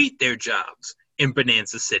complete their jobs in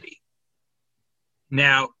Bonanza City.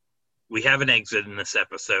 Now, we have an exit in this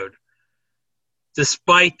episode.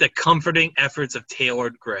 Despite the comforting efforts of Taylor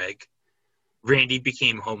and Greg, Randy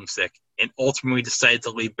became homesick and ultimately decided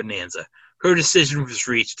to leave Bonanza. Her decision was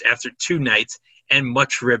reached after 2 nights and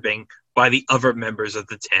much ribbing by the other members of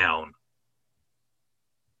the town.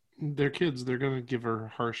 They're kids. They're going to give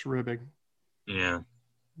her harsh ribbing. Yeah.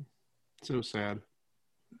 So sad.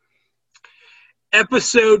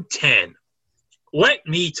 Episode 10. Let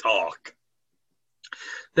me talk.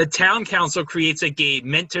 The town council creates a game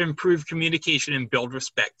meant to improve communication and build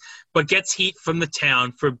respect, but gets heat from the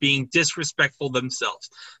town for being disrespectful themselves.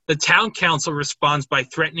 The town council responds by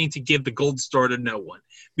threatening to give the gold star to no one.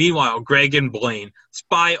 Meanwhile, Greg and Blaine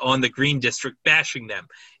spy on the Green District, bashing them,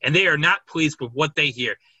 and they are not pleased with what they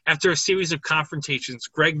hear. After a series of confrontations,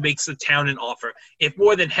 Greg makes the town an offer. If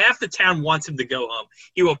more than half the town wants him to go home,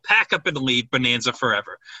 he will pack up and leave Bonanza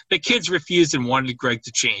forever. The kids refused and wanted Greg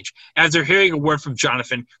to change. After hearing a word from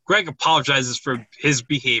Jonathan, Greg apologizes for his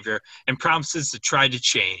behavior and promises to try to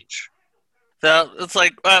change. So it's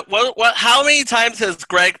like, what? How many times has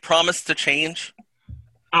Greg promised to change?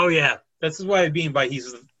 Oh yeah, this is what I mean by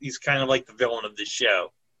he's kind of like the villain of this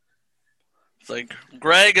show. It's like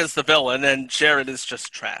Greg is the villain and Jared is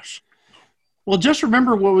just trash. Well, just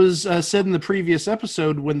remember what was said in the previous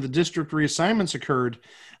episode when the district reassignments occurred.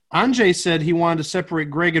 Anjay said he wanted to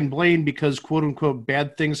separate Greg and Blaine because, quote-unquote,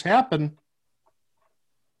 bad things happen.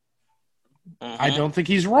 Mm-hmm. I don't think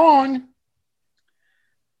he's wrong.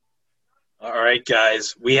 All right,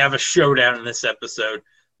 guys, we have a showdown in this episode.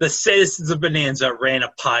 The citizens of Bonanza ran a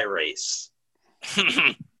pie race.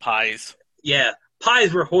 Pies. Yeah,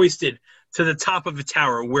 pies were hoisted to the top of a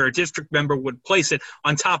tower where a district member would place it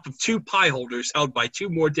on top of 2 pie holders held by 2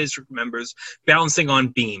 more district members balancing on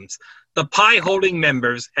beams. The pie-holding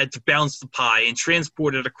members had to balance the pie and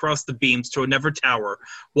transport it across the beams to another tower,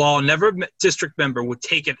 while another district member would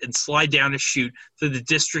take it and slide down a chute to the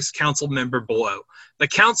district's council member below. The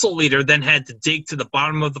council leader then had to dig to the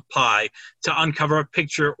bottom of the pie to uncover a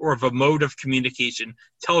picture or of a mode of communication,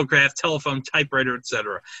 telegraph, telephone, typewriter,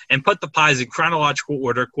 etc., and put the pies in chronological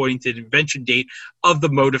order according to the invention date of the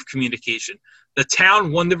mode of communication. The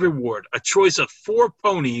town won the reward, a choice of 4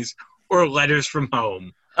 ponies or letters from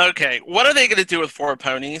home. Okay, what are they going to do with 4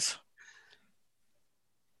 ponies?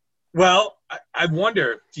 Well, I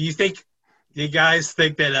wonder, do you guys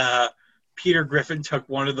think that Peter Griffin took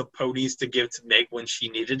one of the ponies to give to Meg when she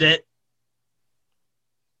needed it?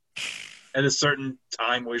 At a certain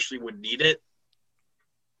time where she would need it?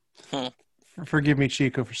 Forgive me,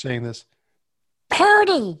 Chico, for saying this.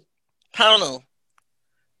 Pony. Pono.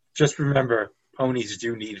 Just remember, ponies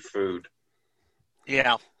do need food.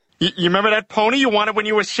 Yeah. You remember that pony you wanted when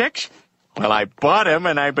you were 6? Well, I bought him,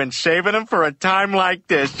 and I've been saving him for a time like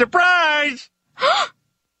this. Surprise!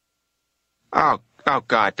 oh,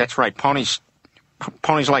 God, that's right. Ponies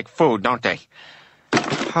like food, don't they?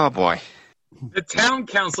 Oh, boy. The town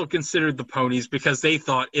council considered the ponies because they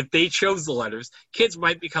thought if they chose the letters, kids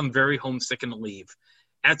might become very homesick and leave.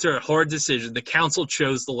 After a hard decision, the council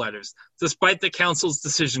chose the letters. Despite the council's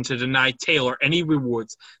decision to deny Taylor any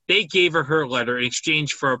rewards, they gave her letter in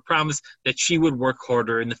exchange for a promise that she would work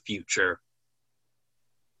harder in the future.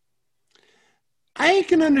 I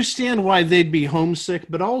can understand why they'd be homesick,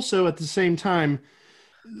 but also at the same time,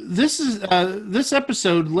 this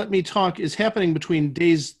episode, Let Me Talk, is happening between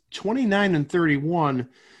days 29 and 31.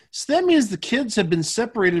 So that means the kids have been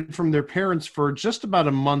separated from their parents for just about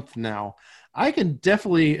a month now. I can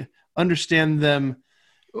definitely understand them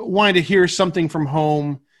wanting to hear something from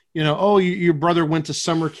home. You know, oh, your brother went to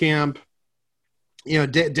summer camp. You know,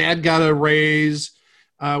 dad got a raise.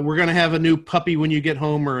 We're going to have a new puppy when you get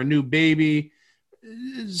home, or a new baby.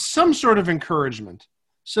 Some sort of encouragement.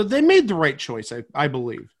 So they made the right choice, I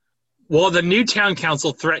believe. While the new town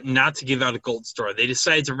council threatened not to give out a gold star, they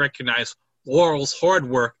decided to recognize Laurel's hard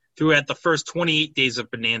work throughout the first 28 days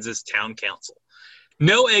of Bonanza's town council.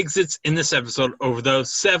 No exits in this episode, although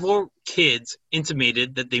several kids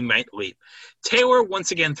intimated that they might leave. Taylor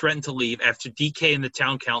once again threatened to leave after DK and the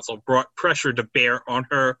town council brought pressure to bear on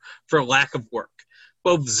her for lack of work.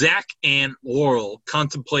 Both Zach and Laurel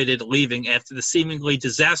contemplated leaving after the seemingly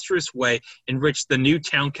disastrous way in which the new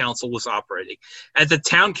town council was operating. At the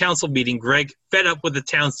town council meeting, Greg, fed up with the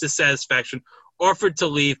town's dissatisfaction, offered to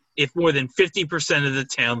leave if more than 50% of the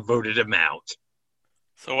town voted him out.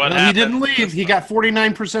 So what happened? He didn't leave. He got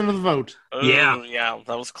 49% of the vote. Ooh, Yeah. Yeah,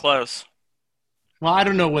 that was close. Well, I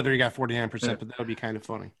don't know whether he got 49%, but that would be kind of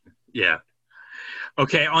funny. Yeah.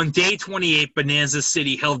 Okay, on day 28, Bonanza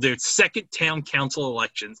City held their second town council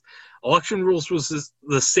elections. Election rules was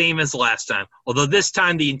the same as last time, although this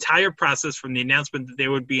time the entire process from the announcement that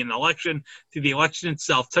there would be an election to the election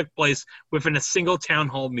itself took place within a single town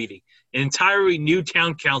hall meeting. An entirely new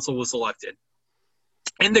town council was elected.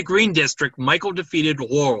 In the Green District, Michael defeated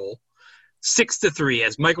Laurel 6-3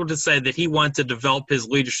 as Michael decided that he wanted to develop his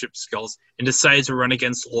leadership skills and decided to run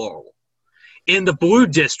against Laurel. In the Blue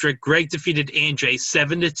District, Greg defeated Anjay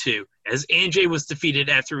 7-2 as Anjay was defeated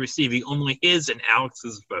after receiving only his and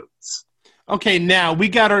Alex's votes. Okay, now we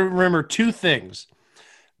got to remember two things.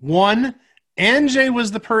 One, Anjay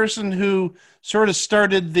was the person who sort of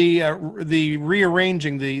started the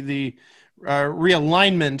rearranging, the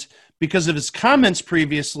realignment because of his comments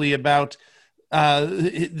previously about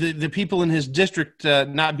the people in his district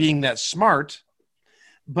not being that smart.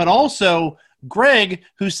 But also Greg,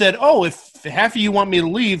 who said, oh, if half of you want me to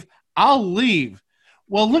leave, I'll leave.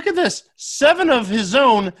 Well, look at this. 7 of his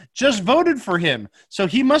own just voted for him. So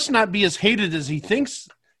he must not be as hated as he thinks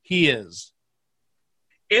he is.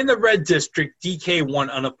 In the Red District, DK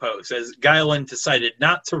won unopposed as Guyland decided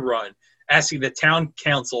not to run, asking the town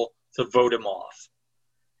council to vote him off.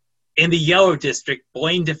 In the Yellow District,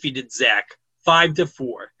 Blaine defeated Zach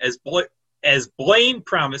 5-4 as Blaine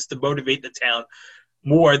promised to motivate the town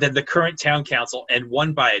more than the current town council and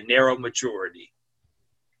won by a narrow majority.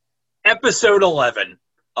 Episode 11.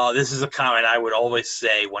 This is a comment I would always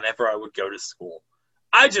say whenever I would go to school.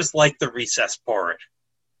 I just like the recess part.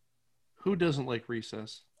 Who doesn't like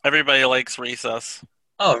Recess? Everybody likes Recess.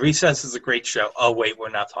 Oh, Recess is a great show. Oh, wait, we're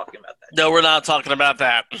not talking about that. No, we're not talking about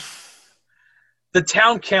that. The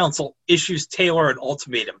town council issues Taylor an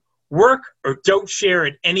ultimatum. Work or don't share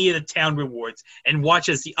in any of the town rewards and watch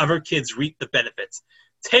as the other kids reap the benefits.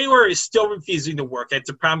 Taylor is still refusing to work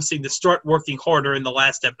after promising to start working harder in the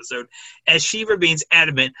last episode, as she remains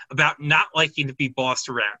adamant about not liking to be bossed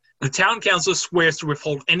around. The town council swears to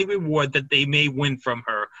withhold any reward that they may win from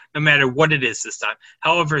her, no matter what it is this time.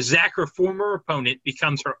 However, Zach, her former opponent,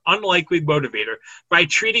 becomes her unlikely motivator by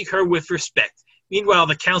treating her with respect. Meanwhile,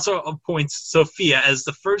 the council appoints Sophia as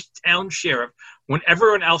the first town sheriff when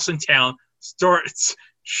everyone else in town starts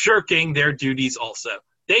shirking their duties also.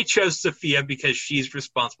 They chose Sophia because she's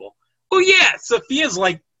responsible. Oh yeah, Sophia's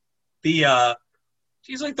like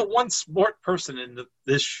she's like the one smart person in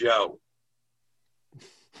this show.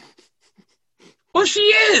 Well, she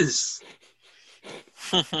is.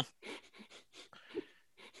 I'm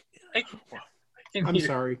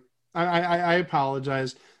sorry. I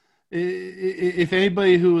apologize. If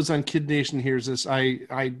anybody who was on Kid Nation hears this, I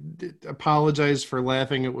apologize for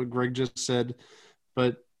laughing at what Greg just said,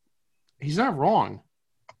 but he's not wrong.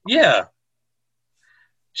 Yeah.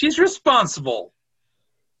 She's responsible.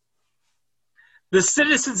 The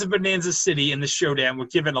citizens of Bonanza City in the showdown were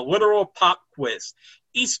given a literal pop quiz.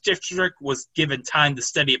 Each district was given time to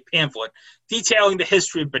study a pamphlet detailing the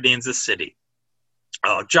history of Bonanza City.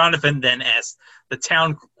 Jonathan then asked the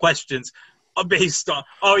town questions based on...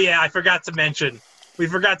 Oh, yeah, we forgot to mention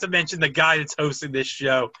the guy that's hosting this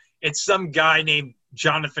show. It's some guy named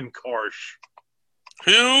Jonathan Karsh.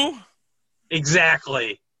 Who?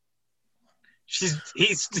 Exactly.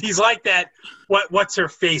 He's like that. What's her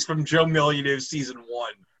face from Joe Millionaire season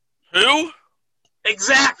 1? Who?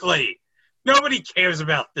 Exactly. Nobody cares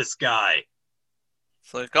about this guy.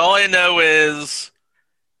 It's like, all I know is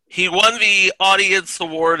he won the Audience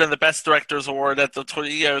Award and the Best Directors Award at the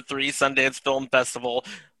 2003 Sundance Film Festival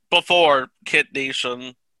before Kid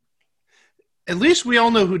Nation. At least we all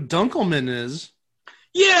know who Dunkelman is.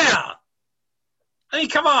 Yeah. I mean,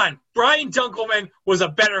 come on. Brian Dunkelman was a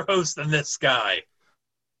better host than this guy.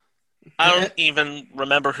 I don't even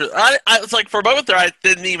remember who. I was like, for a moment there, I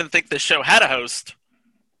didn't even think the show had a host.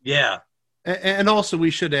 Yeah. And also, we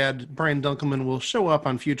should add, Brian Dunkelman will show up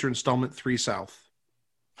on future installment 3 South.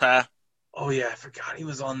 Huh. Oh, yeah, I forgot he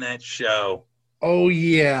was on that show. Oh,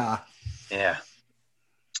 yeah. Yeah.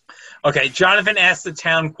 Okay, Jonathan asked the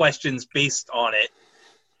town questions based on it,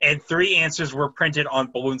 and 3 answers were printed on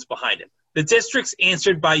balloons behind him. The districts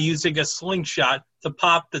answered by using a slingshot to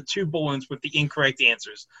pop the 2 balloons with the incorrect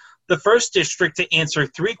answers. The first district to answer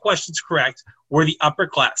 3 questions correct were the upper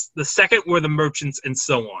class. The second were the merchants, and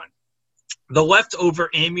so on. The leftover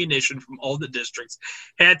ammunition from all the districts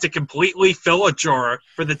had to completely fill a jar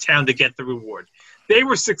for the town to get the reward. They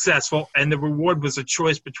were successful, and the reward was a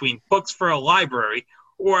choice between books for a library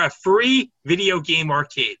or a free video game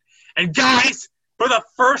arcade. And guys, for the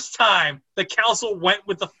first time, the council went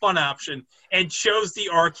with the fun option and chose the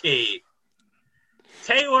arcade.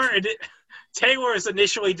 Taylor is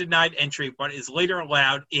initially denied entry, but is later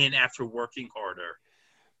allowed in after working harder.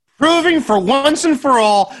 Proving for once and for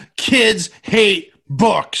all, kids hate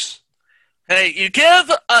books. Hey, you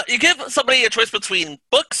give somebody a choice between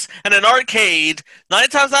books and an arcade. 9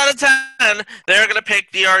 times out of 10, they're going to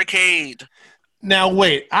pick the arcade. Now,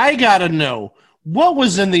 wait, I gotta know. What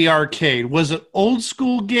was in the arcade? Was it old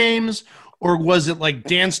school games, or was it like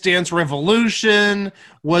Dance Dance Revolution?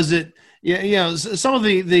 Was it, some of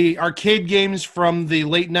the arcade games from the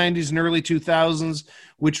late 90s and early 2000s,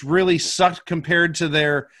 which really sucked compared to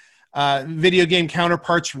their video game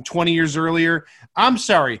counterparts from 20 years earlier? I'm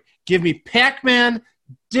sorry. Give me Pac-Man,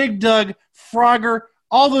 Dig Dug, Frogger,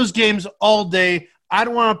 all those games all day. I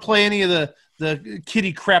don't want to play any of the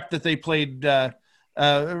kiddie crap that they played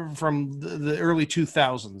from the early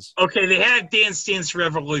 2000s. Okay, they had Dance Dance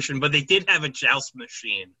Revolution, but they did have a joust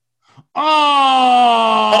machine.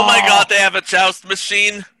 Oh my God, they have a joust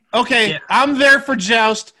machine. Okay, yeah. I'm there for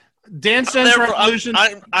joust. Dance Dance Revolution.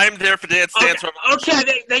 I'm there for Dance Dance Revolution.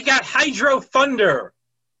 Okay, they got Hydro Thunder.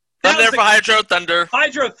 I'm there for Hydro Thunder.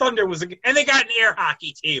 Hydro Thunder was and they got an air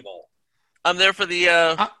hockey table. I'm there for the.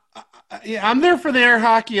 I'm there for the air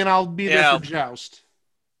hockey, and I'll be there for joust.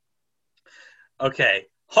 Okay,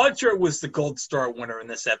 Hunter was the Gold Star winner in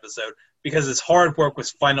this episode because his hard work was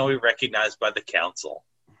finally recognized by the council.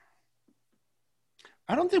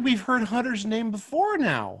 I don't think we've heard Hunter's name before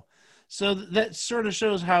now. So that sort of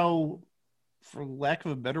shows how, for lack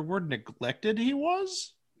of a better word, neglected he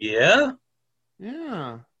was? Yeah?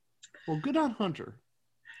 Yeah. Well, good on Hunter.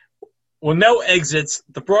 Well, no exits.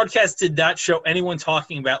 The broadcast did not show anyone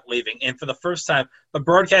talking about leaving. And for the first time, the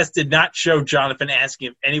broadcast did not show Jonathan asking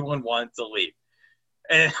if anyone wanted to leave.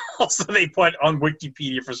 And also they put on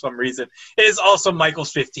Wikipedia for some reason, it is also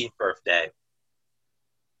Michael's 15th birthday.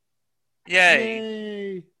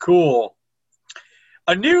 Yay. Cool.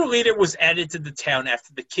 A new leader was added to the town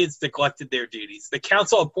after the kids neglected their duties. The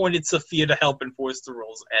council appointed Sophia to help enforce the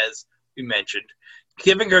rules, as we mentioned,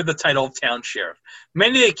 giving her the title of town sheriff.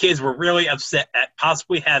 Many of the kids were really upset at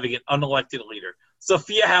possibly having an unelected leader.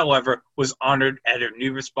 Sophia, however, was honored at her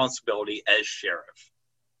new responsibility as sheriff.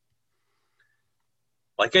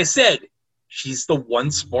 Like I said, she's the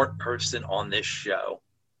one smart person on this show.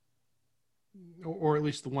 Or at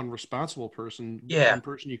least the one responsible person. Yeah. One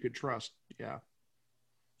person you could trust. Yeah.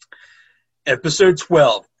 Episode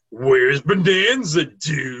 12. Where's Bonanza,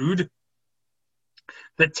 dude?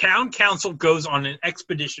 The town council goes on an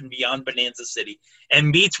expedition beyond Bonanza City and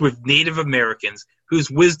meets with Native Americans whose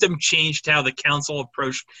wisdom changed how the council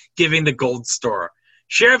approached giving the Gold Star.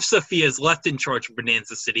 Sheriff Sophia is left in charge of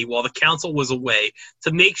Bonanza City while the council was away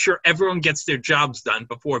to make sure everyone gets their jobs done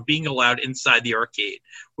before being allowed inside the arcade.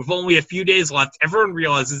 With only a few days left, everyone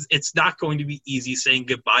realizes it's not going to be easy saying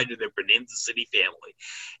goodbye to their Bonanza City family,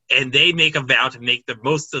 and they make a vow to make the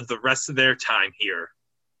most of the rest of their time here.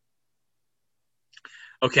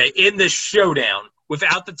 Okay, in the showdown,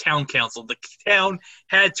 without the town council, the town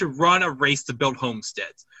had to run a race to build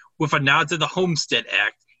homesteads. With a nod to the Homestead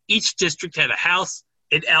Act, each district had a house,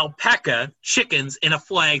 an alpaca, chickens, and a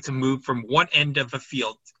flag to move from one end of a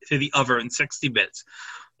field to the other in 60 minutes.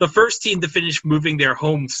 The first team to finish moving their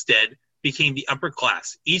homestead became the upper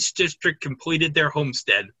class. Each district completed their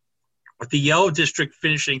homestead, with the yellow district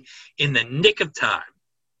finishing in the nick of time.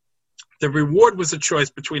 The reward was a choice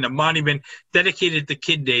between a monument dedicated to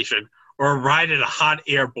Kid Nation or a ride in a hot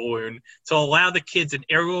air balloon to allow the kids an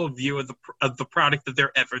aerial view of the product of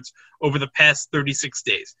their efforts over the past 36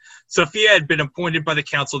 days. Sophia had been appointed by the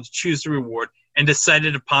council to choose the reward and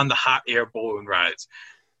decided upon the hot air balloon rides.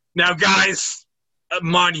 Now, guys, a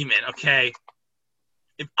monument, okay?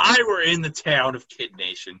 If I were in the town of Kid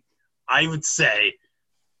Nation, I would say,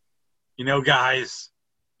 guys,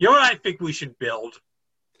 you know what I think we should build?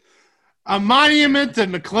 A monument to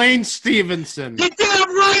McLean Stevenson. You're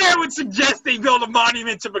damn right I would suggest they build a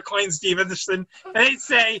monument to McLean Stevenson. And they'd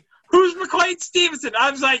say, who's McLean Stevenson?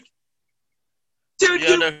 I was like, dude,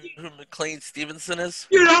 you know who McLean Stevenson is?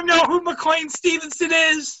 You don't know who McLean Stevenson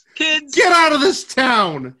is, kids? Get out of this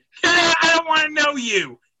town. I don't want to know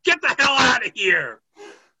you. Get the hell out of here.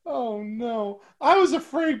 Oh, no. I was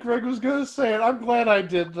afraid Greg was going to say it. I'm glad I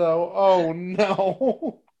did, though. Oh,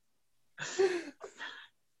 no.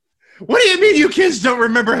 What do you mean you kids don't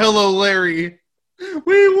remember Hello, Larry?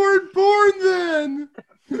 We weren't born then.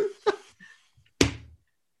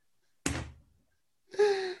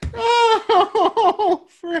 Oh,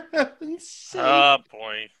 for heaven's sake. Oh,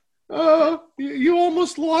 boy. Oh, you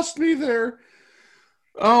almost lost me there.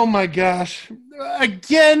 Oh, my gosh.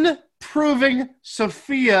 Again, proving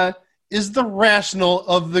Sophia is the rational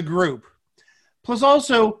of the group. Plus,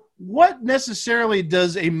 also, what necessarily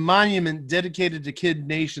does a monument dedicated to Kid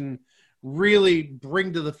Nation really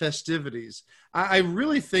bring to the festivities? I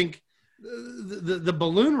really think the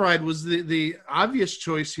balloon ride was the obvious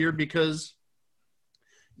choice here because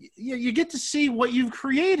you get to see what you've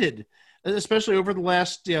created, especially over the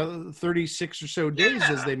last 36 or so days,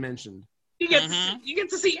 as they mentioned. You get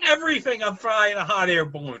to see everything on flying a hot air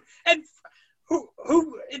balloon, and who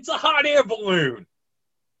it's a hot air balloon.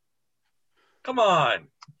 Come on.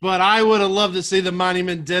 But I would have loved to see the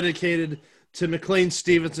monument dedicated to McLean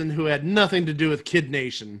Stevenson, who had nothing to do with Kid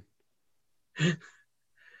Nation.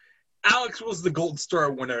 Alex was the Gold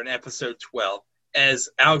Star winner in episode 12, as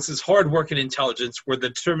Alex's hard work and intelligence were the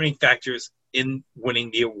determining factors in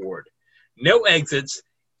winning the award. No exits,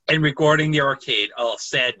 and regarding the arcade,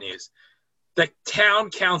 sad news. The town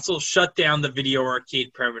council shut down the video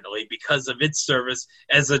arcade permanently because of its service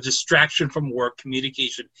as a distraction from work,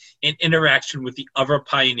 communication, and interaction with the other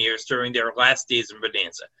pioneers during their last days in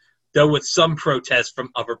Bonanza, though with some protest from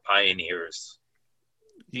other pioneers.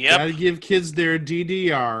 Yep. Gotta give kids their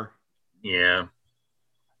DDR. Yeah.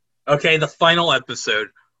 Okay, the final episode.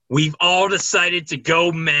 We've all decided to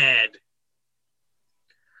go mad.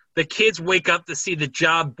 The kids wake up to see the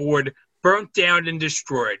job board burnt down and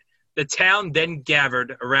destroyed. The town then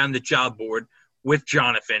gathered around the job board with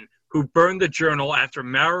Jonathan, who burned the journal after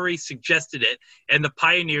Mallory suggested it, and the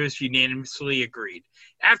pioneers unanimously agreed.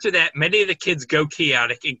 After that, many of the kids go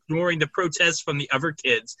chaotic, ignoring the protests from the other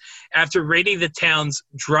kids. After raiding the town's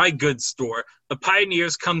dry goods store, the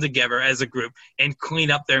pioneers come together as a group and clean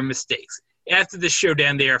up their mistakes. After the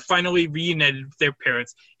showdown, they are finally reunited with their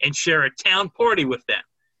parents and share a town party with them.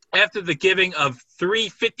 After the giving of three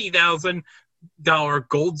 $50,000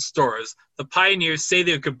 gold stars, the pioneers say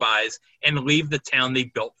their goodbyes and leave the town they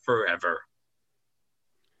built forever.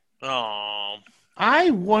 Oh,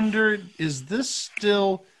 I wondered, is this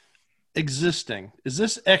still existing? Is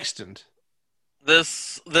this extant?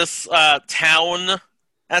 This town,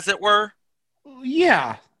 as it were.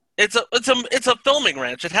 Yeah, It's a filming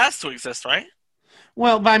ranch. It has to exist, right?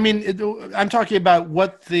 well, but I mean, I'm talking about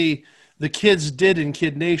what the kids did in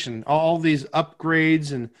Kid Nation. All these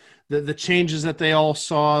upgrades and the changes that they all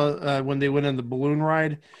saw when they went on the balloon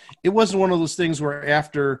ride. It wasn't one of those things where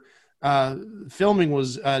after filming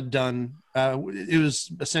was done, it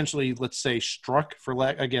was essentially, let's say, struck, for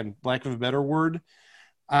lack of a better word,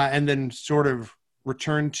 and then sort of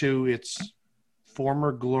returned to its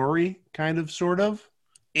former glory, kind of, sort of.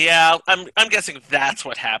 Yeah, I'm guessing that's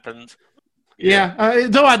what happened. Yeah,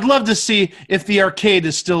 though I'd love to see if the arcade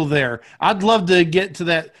is still there. I'd love to get to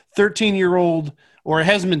that 13-year-old or it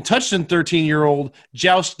hasn't been touched in 13-year-old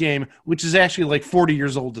Joust game, which is actually like 40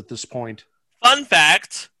 years old at this point. Fun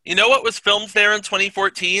fact, you know what was filmed there in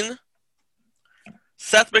 2014?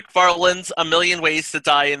 Seth MacFarlane's A Million Ways to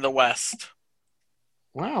Die in the West.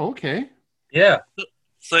 Wow, okay. Yeah.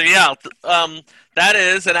 So yeah, that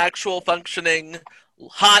is an actual functioning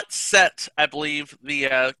hot set, I believe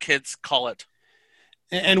the kids call it.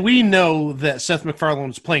 And we know that Seth MacFarlane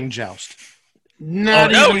was playing Joust. He's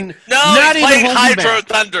playing Hydro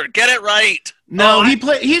Thunder. Get it right. No,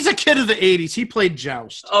 he's a kid of the 80s. He played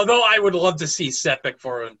Joust. Although I would love to see Seth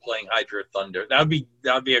MacFarlane playing Hydro Thunder. That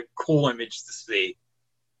would be a cool image to see.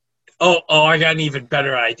 Oh, I got an even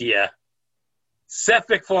better idea. Seth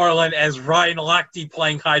MacFarlane as Ryan Lochte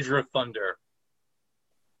playing Hydro Thunder.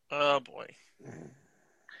 Oh boy.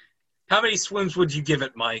 How many swims would you give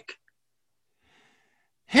it, Mike?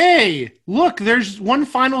 Hey, look, there's one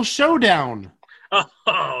final showdown.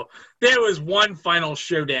 Oh, there was one final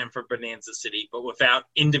showdown for Bonanza City, but without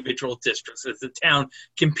individual districts, as the town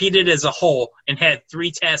competed as a whole and had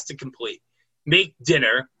 3 tasks to complete. Make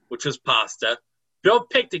dinner, which was pasta, build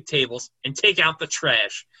picnic tables, and take out the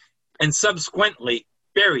trash, and subsequently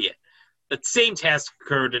bury it. The same task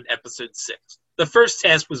occurred in episode 6. The first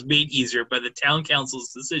task was made easier by the town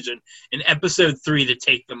council's decision in episode 3 to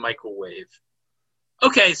take the microwave.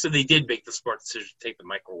 Okay, so they did make the smart decision to take the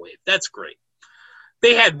microwave. That's great.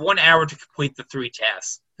 They had 1 hour to complete the 3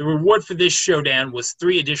 tasks. The reward for this showdown was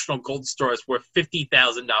 3 additional gold stars worth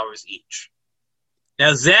 $50,000 each.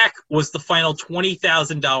 Now, Zach was the final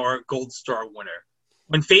 $20,000 gold star winner.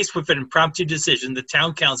 When faced with an impromptu decision, the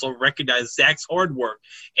town council recognized Zach's hard work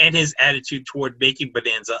and his attitude toward making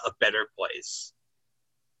Bonanza a better place.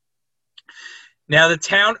 Now, the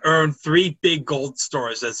town earned 3 big gold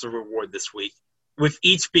stars as a reward this week, with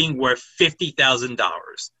each being worth $50,000.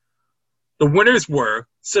 The winners were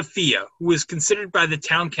Sophia, who was considered by the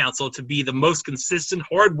town council to be the most consistent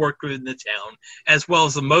hard worker in the town, as well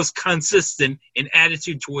as the most consistent in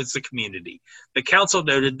attitude towards the community. The council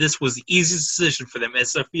noted this was the easiest decision for them,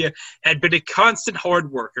 as Sophia had been a constant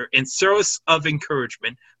hard worker and source of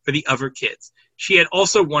encouragement for the other kids. She had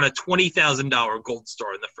also won a $20,000 gold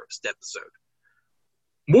star in the first episode.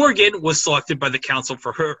 Morgan was selected by the council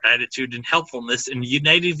for her attitude and helpfulness in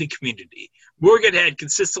uniting the community. Morgan had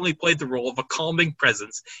consistently played the role of a calming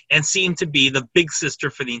presence and seemed to be the big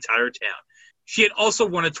sister for the entire town. She had also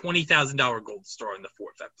won a $20,000 gold star in the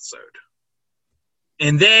 4th episode.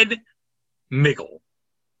 And then, Miggle.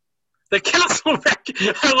 The council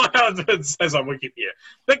I love how it says on Wikipedia.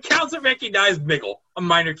 The council recognized Miggle, a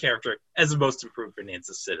minor character, as the most improved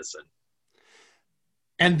Bonanza citizen.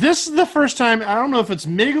 And this is the first time, I don't know if it's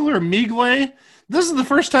Miggle or Migle. This is the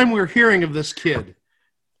first time we're hearing of this kid.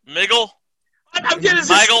 Miggle? I'm gonna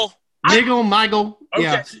Miggle? Miggle.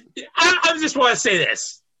 Okay. Yeah. I just want to say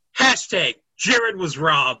this. Hashtag Jared was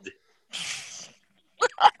robbed.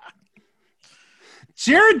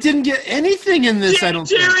 Jared didn't get anything in this, I don't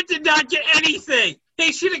think. Jared did not get anything.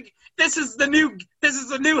 They should have. This is the new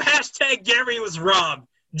hashtag Gary was robbed.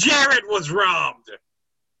 Jared was robbed.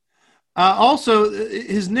 Also,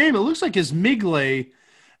 his name, it looks like is Migle.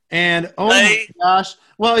 And, oh my gosh.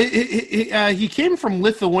 Well, he came from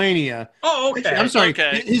Lithuania. Oh, okay. I'm sorry.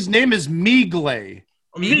 Okay. His name is Migle.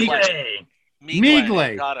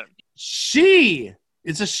 Migle. Got it. She.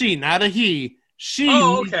 It's a she, not a he. She.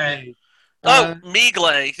 Oh, okay.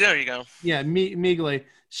 Migle. There you go. Yeah, Migle.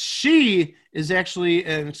 She is actually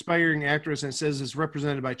an aspiring actress, and it says is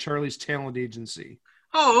represented by Charlie's Talent Agency.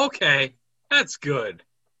 Oh, okay. That's good.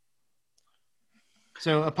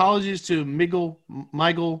 So apologies to Migle.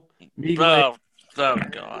 Oh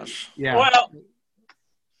gosh. Yeah.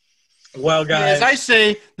 Well, guys. As I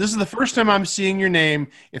say, this is the first time I'm seeing your name.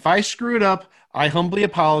 If I screw it up, I humbly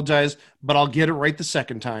apologize, but I'll get it right the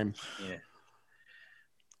second time. Yeah.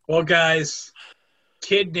 Well, guys,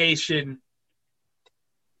 Kid Nation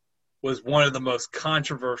was one of the most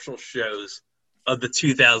controversial shows of the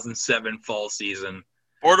 2007 fall season.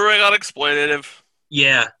 Bordering on exploitative.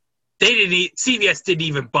 Yeah. CBS didn't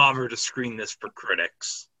even bother to screen this for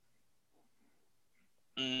critics.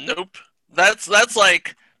 Nope. That's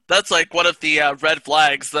like one of the red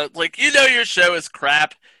flags that, like, you know your show is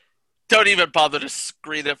crap. Don't even bother to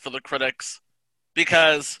screen it for the critics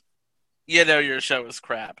because you know your show is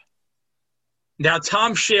crap. Now,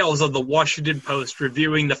 Tom Shales of the Washington Post,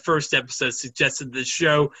 reviewing the first episode, suggested the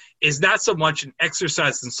show is not so much an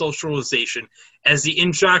exercise in socialization as the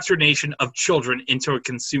indoctrination of children into a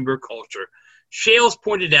consumer culture. Shales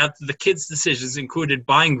pointed out that the kids' decisions included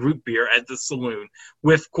buying root beer at the saloon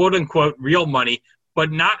with quote-unquote real money,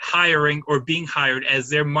 but not hiring or being hired, as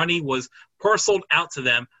their money was parceled out to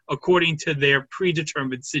them according to their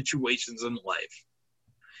predetermined situations in life.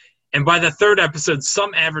 And by the third episode,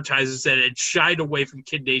 some advertisers that had shied away from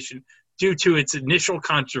Kid Nation due to its initial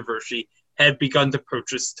controversy had begun to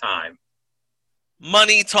purchase time.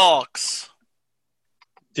 Money talks.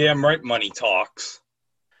 Damn right, money talks.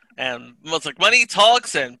 And it's like money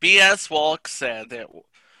talks and BS walks, and it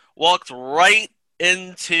walked right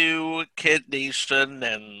into Kid Nation.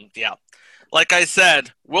 And yeah, like I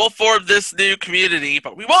said, we'll form this new community,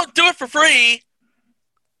 but we won't do it for free.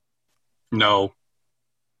 No.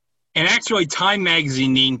 And actually, Time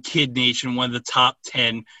Magazine named Kid Nation one of the top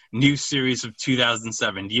 10 new series of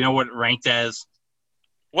 2007. Do you know what it ranked as?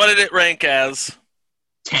 What did it rank as?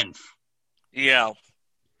 10th. Yeah.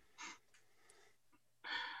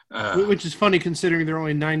 Which is funny considering there are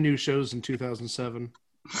only 9 new shows in 2007.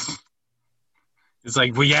 It's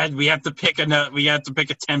like we have to pick a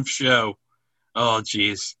 10th show. Oh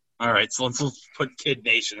jeez. All right, so let's put Kid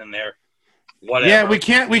Nation in there. Whatever. Yeah,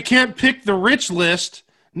 we can't pick the rich list.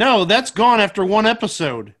 No, that's gone after 1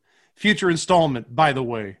 episode. Future installment, by the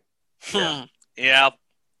way. Yeah.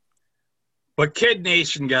 But Kid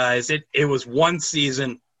Nation, guys, it was 1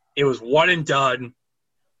 season. It was 1 and done.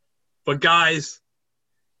 But guys,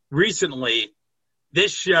 recently,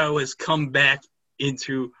 this show has come back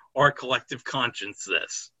into our collective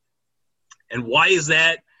consciousness. And why is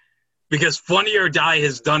that? Because Funny or Die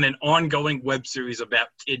has done an ongoing web series about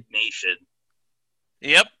Kid Nation.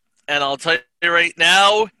 Yep. And I'll tell you right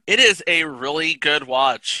now, it is a really good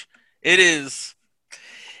watch. It is.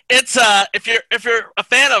 It's if you're a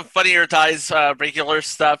fan of Funny or Die's regular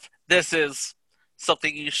stuff, this is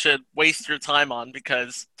something you should waste your time on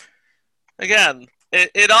because, again,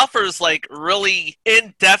 it offers like really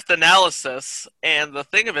in-depth analysis, and the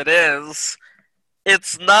thing of it is,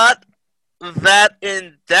 it's not that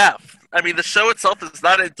in-depth. I mean, the show itself is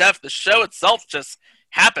not in-depth. The show itself just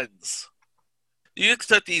happens. You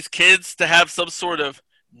expect these kids to have some sort of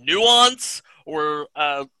nuance or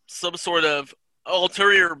some sort of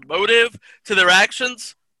ulterior motive to their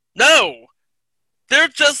actions? No! They're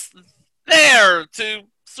just there to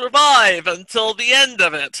survive until the end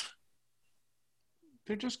of it.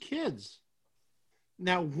 They're just kids.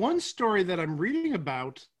 Now, one story that I'm reading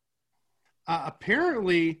about,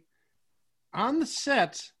 apparently on the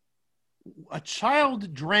set, a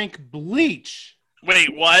child drank bleach.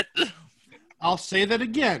 Wait, what? I'll say that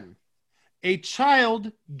again. A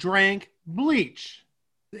child drank bleach.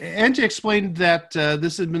 Angie explained that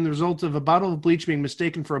this had been the result of a bottle of bleach being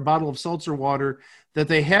mistaken for a bottle of seltzer water that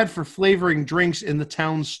they had for flavoring drinks in the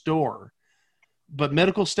town store. But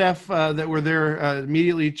medical staff that were there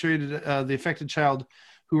immediately treated the affected child,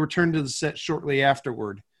 who returned to the set shortly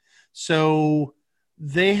afterward. So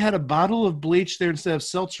they had a bottle of bleach there instead of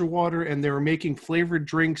seltzer water, and they were making flavored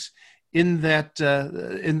drinks in that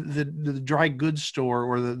in the dry goods store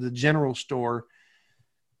or the general store.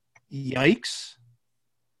 Yikes.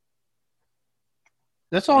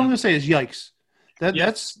 That's all I'm going to say is yikes.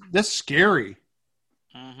 That's scary.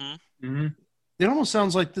 Mm-hmm. Mm-hmm. It almost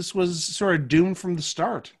sounds like this was sort of doomed from the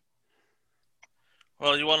start.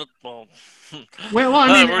 Well, you want to... Well,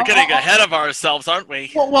 I mean... we're getting ahead of ourselves, aren't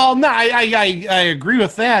we? Well, no, I agree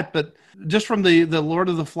with that, but just from the Lord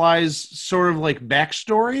of the Flies sort of like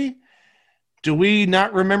backstory, do we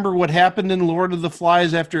not remember what happened in Lord of the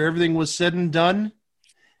Flies after everything was said and done?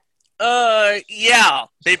 Yeah.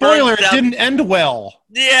 Spoiler, it didn't end well.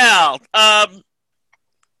 Yeah.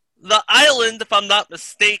 The island, if I'm not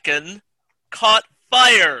mistaken, caught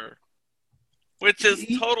fire, which is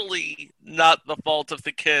totally not the fault of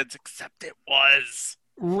the kids, except it was.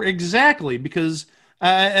 Exactly, because,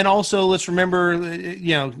 and also let's remember,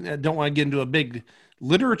 I don't want to get into a big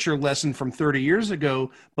literature lesson from 30 years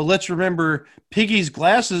ago, but let's remember Piggy's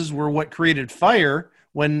glasses were what created fire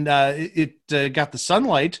when it got the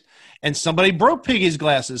sunlight, and somebody broke Piggy's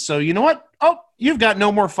glasses. So you know what? Oh, you've got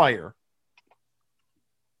no more fire.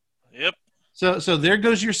 Yep. So there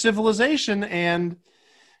goes your civilization, and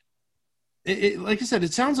it, like I said,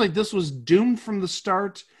 it sounds like this was doomed from the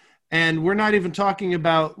start, and we're not even talking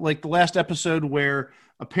about like the last episode where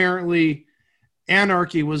apparently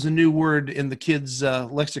anarchy was a new word in the kids'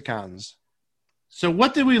 lexicons. So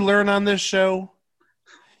what did we learn on this show?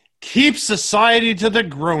 Keep society to the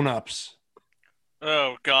grown-ups.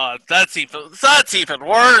 Oh God, that's even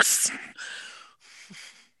worse.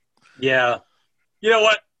 Yeah. You know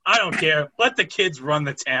what? I don't care. Let the kids run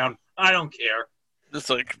the town. I don't care. It's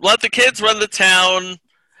like, let the kids run the town.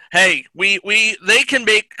 Hey, they can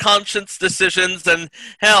make conscious decisions, and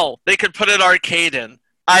hell, they could put an arcade in.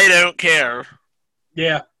 I don't care.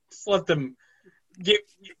 Yeah, just let them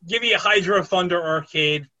give me a Hydro Thunder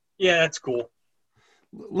arcade. Yeah, that's cool.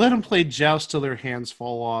 Let them play joust till their hands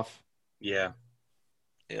fall off. Yeah.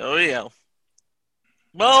 Oh, yeah.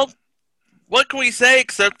 Well, what can we say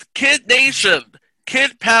except Kid Nation,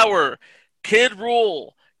 Kid Power, Kid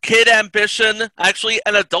Rule, Kid Ambition, actually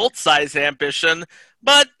an adult-sized ambition,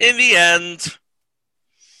 but in the end,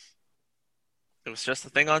 it was just a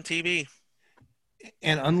thing on TV.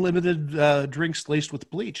 And unlimited drinks laced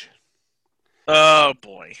with bleach. Oh,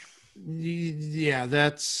 boy. Yeah,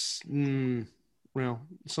 that's... well,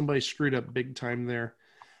 somebody screwed up big time there.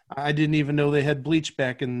 I didn't even know they had bleach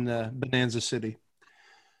back in Bonanza City.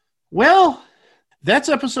 Well, that's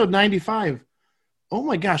episode 95. Oh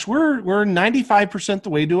my gosh, we're 95% the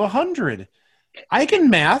way to 100. I can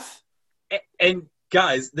math. And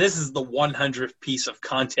guys, this is the 100th piece of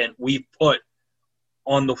content we've put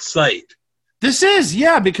on the site. This is,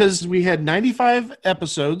 yeah, because we had 95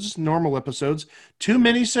 episodes, normal episodes, 2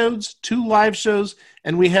 minisodes, 2 live shows,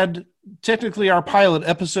 and we had technically our pilot,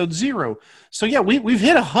 episode 0. So yeah, we've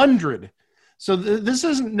hit 100. So this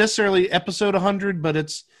isn't necessarily episode 100, but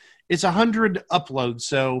it's 100 uploads.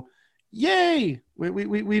 So yay,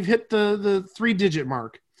 we've hit the 3-digit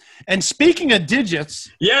mark. And speaking of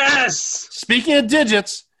digits, yes,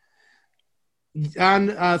 on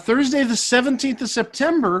Thursday the 17th of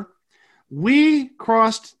September, we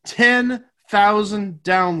crossed 10,000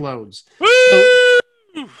 downloads.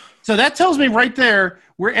 So that tells me right there,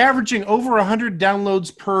 we're averaging over 100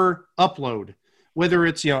 downloads per upload. Whether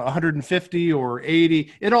it's 150 or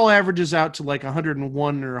 80, it all averages out to like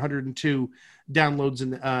 101 or 102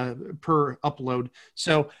 downloads per upload.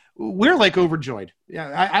 So we're like overjoyed.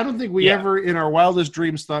 Yeah, I don't think we ever in our wildest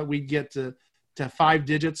dreams thought we'd get to 5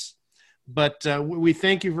 digits. But we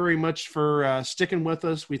thank you very much for sticking with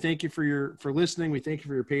us. We thank you for listening. We thank you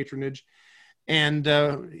for your patronage. And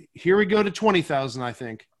here we go to 20,000, I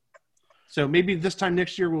think. So maybe this time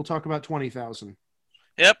next year we'll talk about 20,000.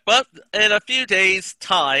 Yep, but in a few days'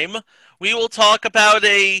 time, we will talk about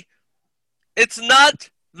it's not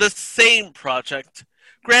the same project.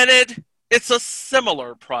 Granted, it's a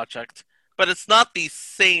similar project, but it's not the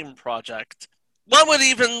same project. One would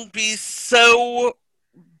even be so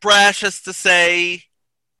brash as to say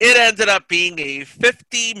it ended up being a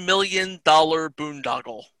 $50 million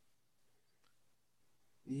boondoggle.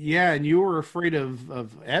 Yeah, and you were afraid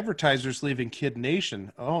of advertisers leaving Kid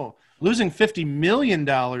Nation. Oh, losing $50 million,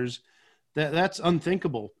 that's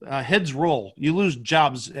unthinkable. Heads roll. You lose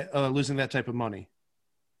jobs losing that type of money.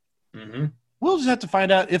 Mm-hmm. We'll just have to find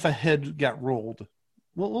out if a head got rolled.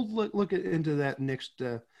 We'll look into that next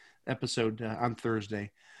episode on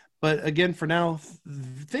Thursday. But again, for now,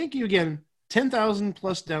 thank you again. 10,000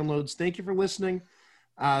 plus downloads. Thank you for listening.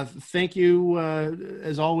 Thank you,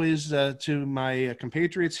 as always, to my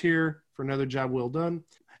compatriots here for another job well done.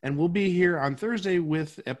 And we'll be here on Thursday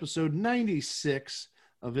with episode 96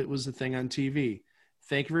 of It Was a Thing on TV.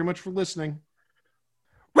 Thank you very much for listening.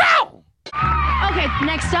 Wow! Okay,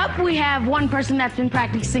 next up, we have one person that's been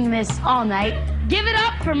practicing this all night. Give it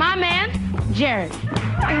up for my man, Jared.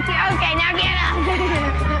 Okay, now get up.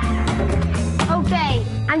 Okay,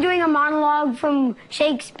 I'm doing a monologue from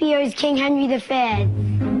Shakespeare's King Henry V.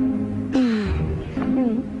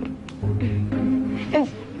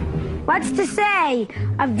 What's to say?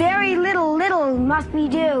 A very little must we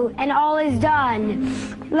do, and all is done.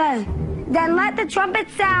 Then let the trumpet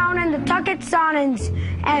sound and the tucket sonance,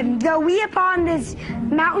 and though we upon this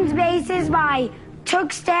mountain's bases by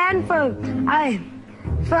took stand for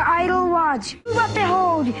idle watch. But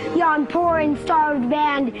behold yon poor and starved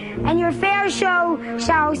band, and your fair show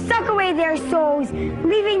shall suck away their souls,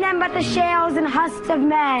 leaving them but the shells and husks of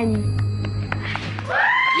men.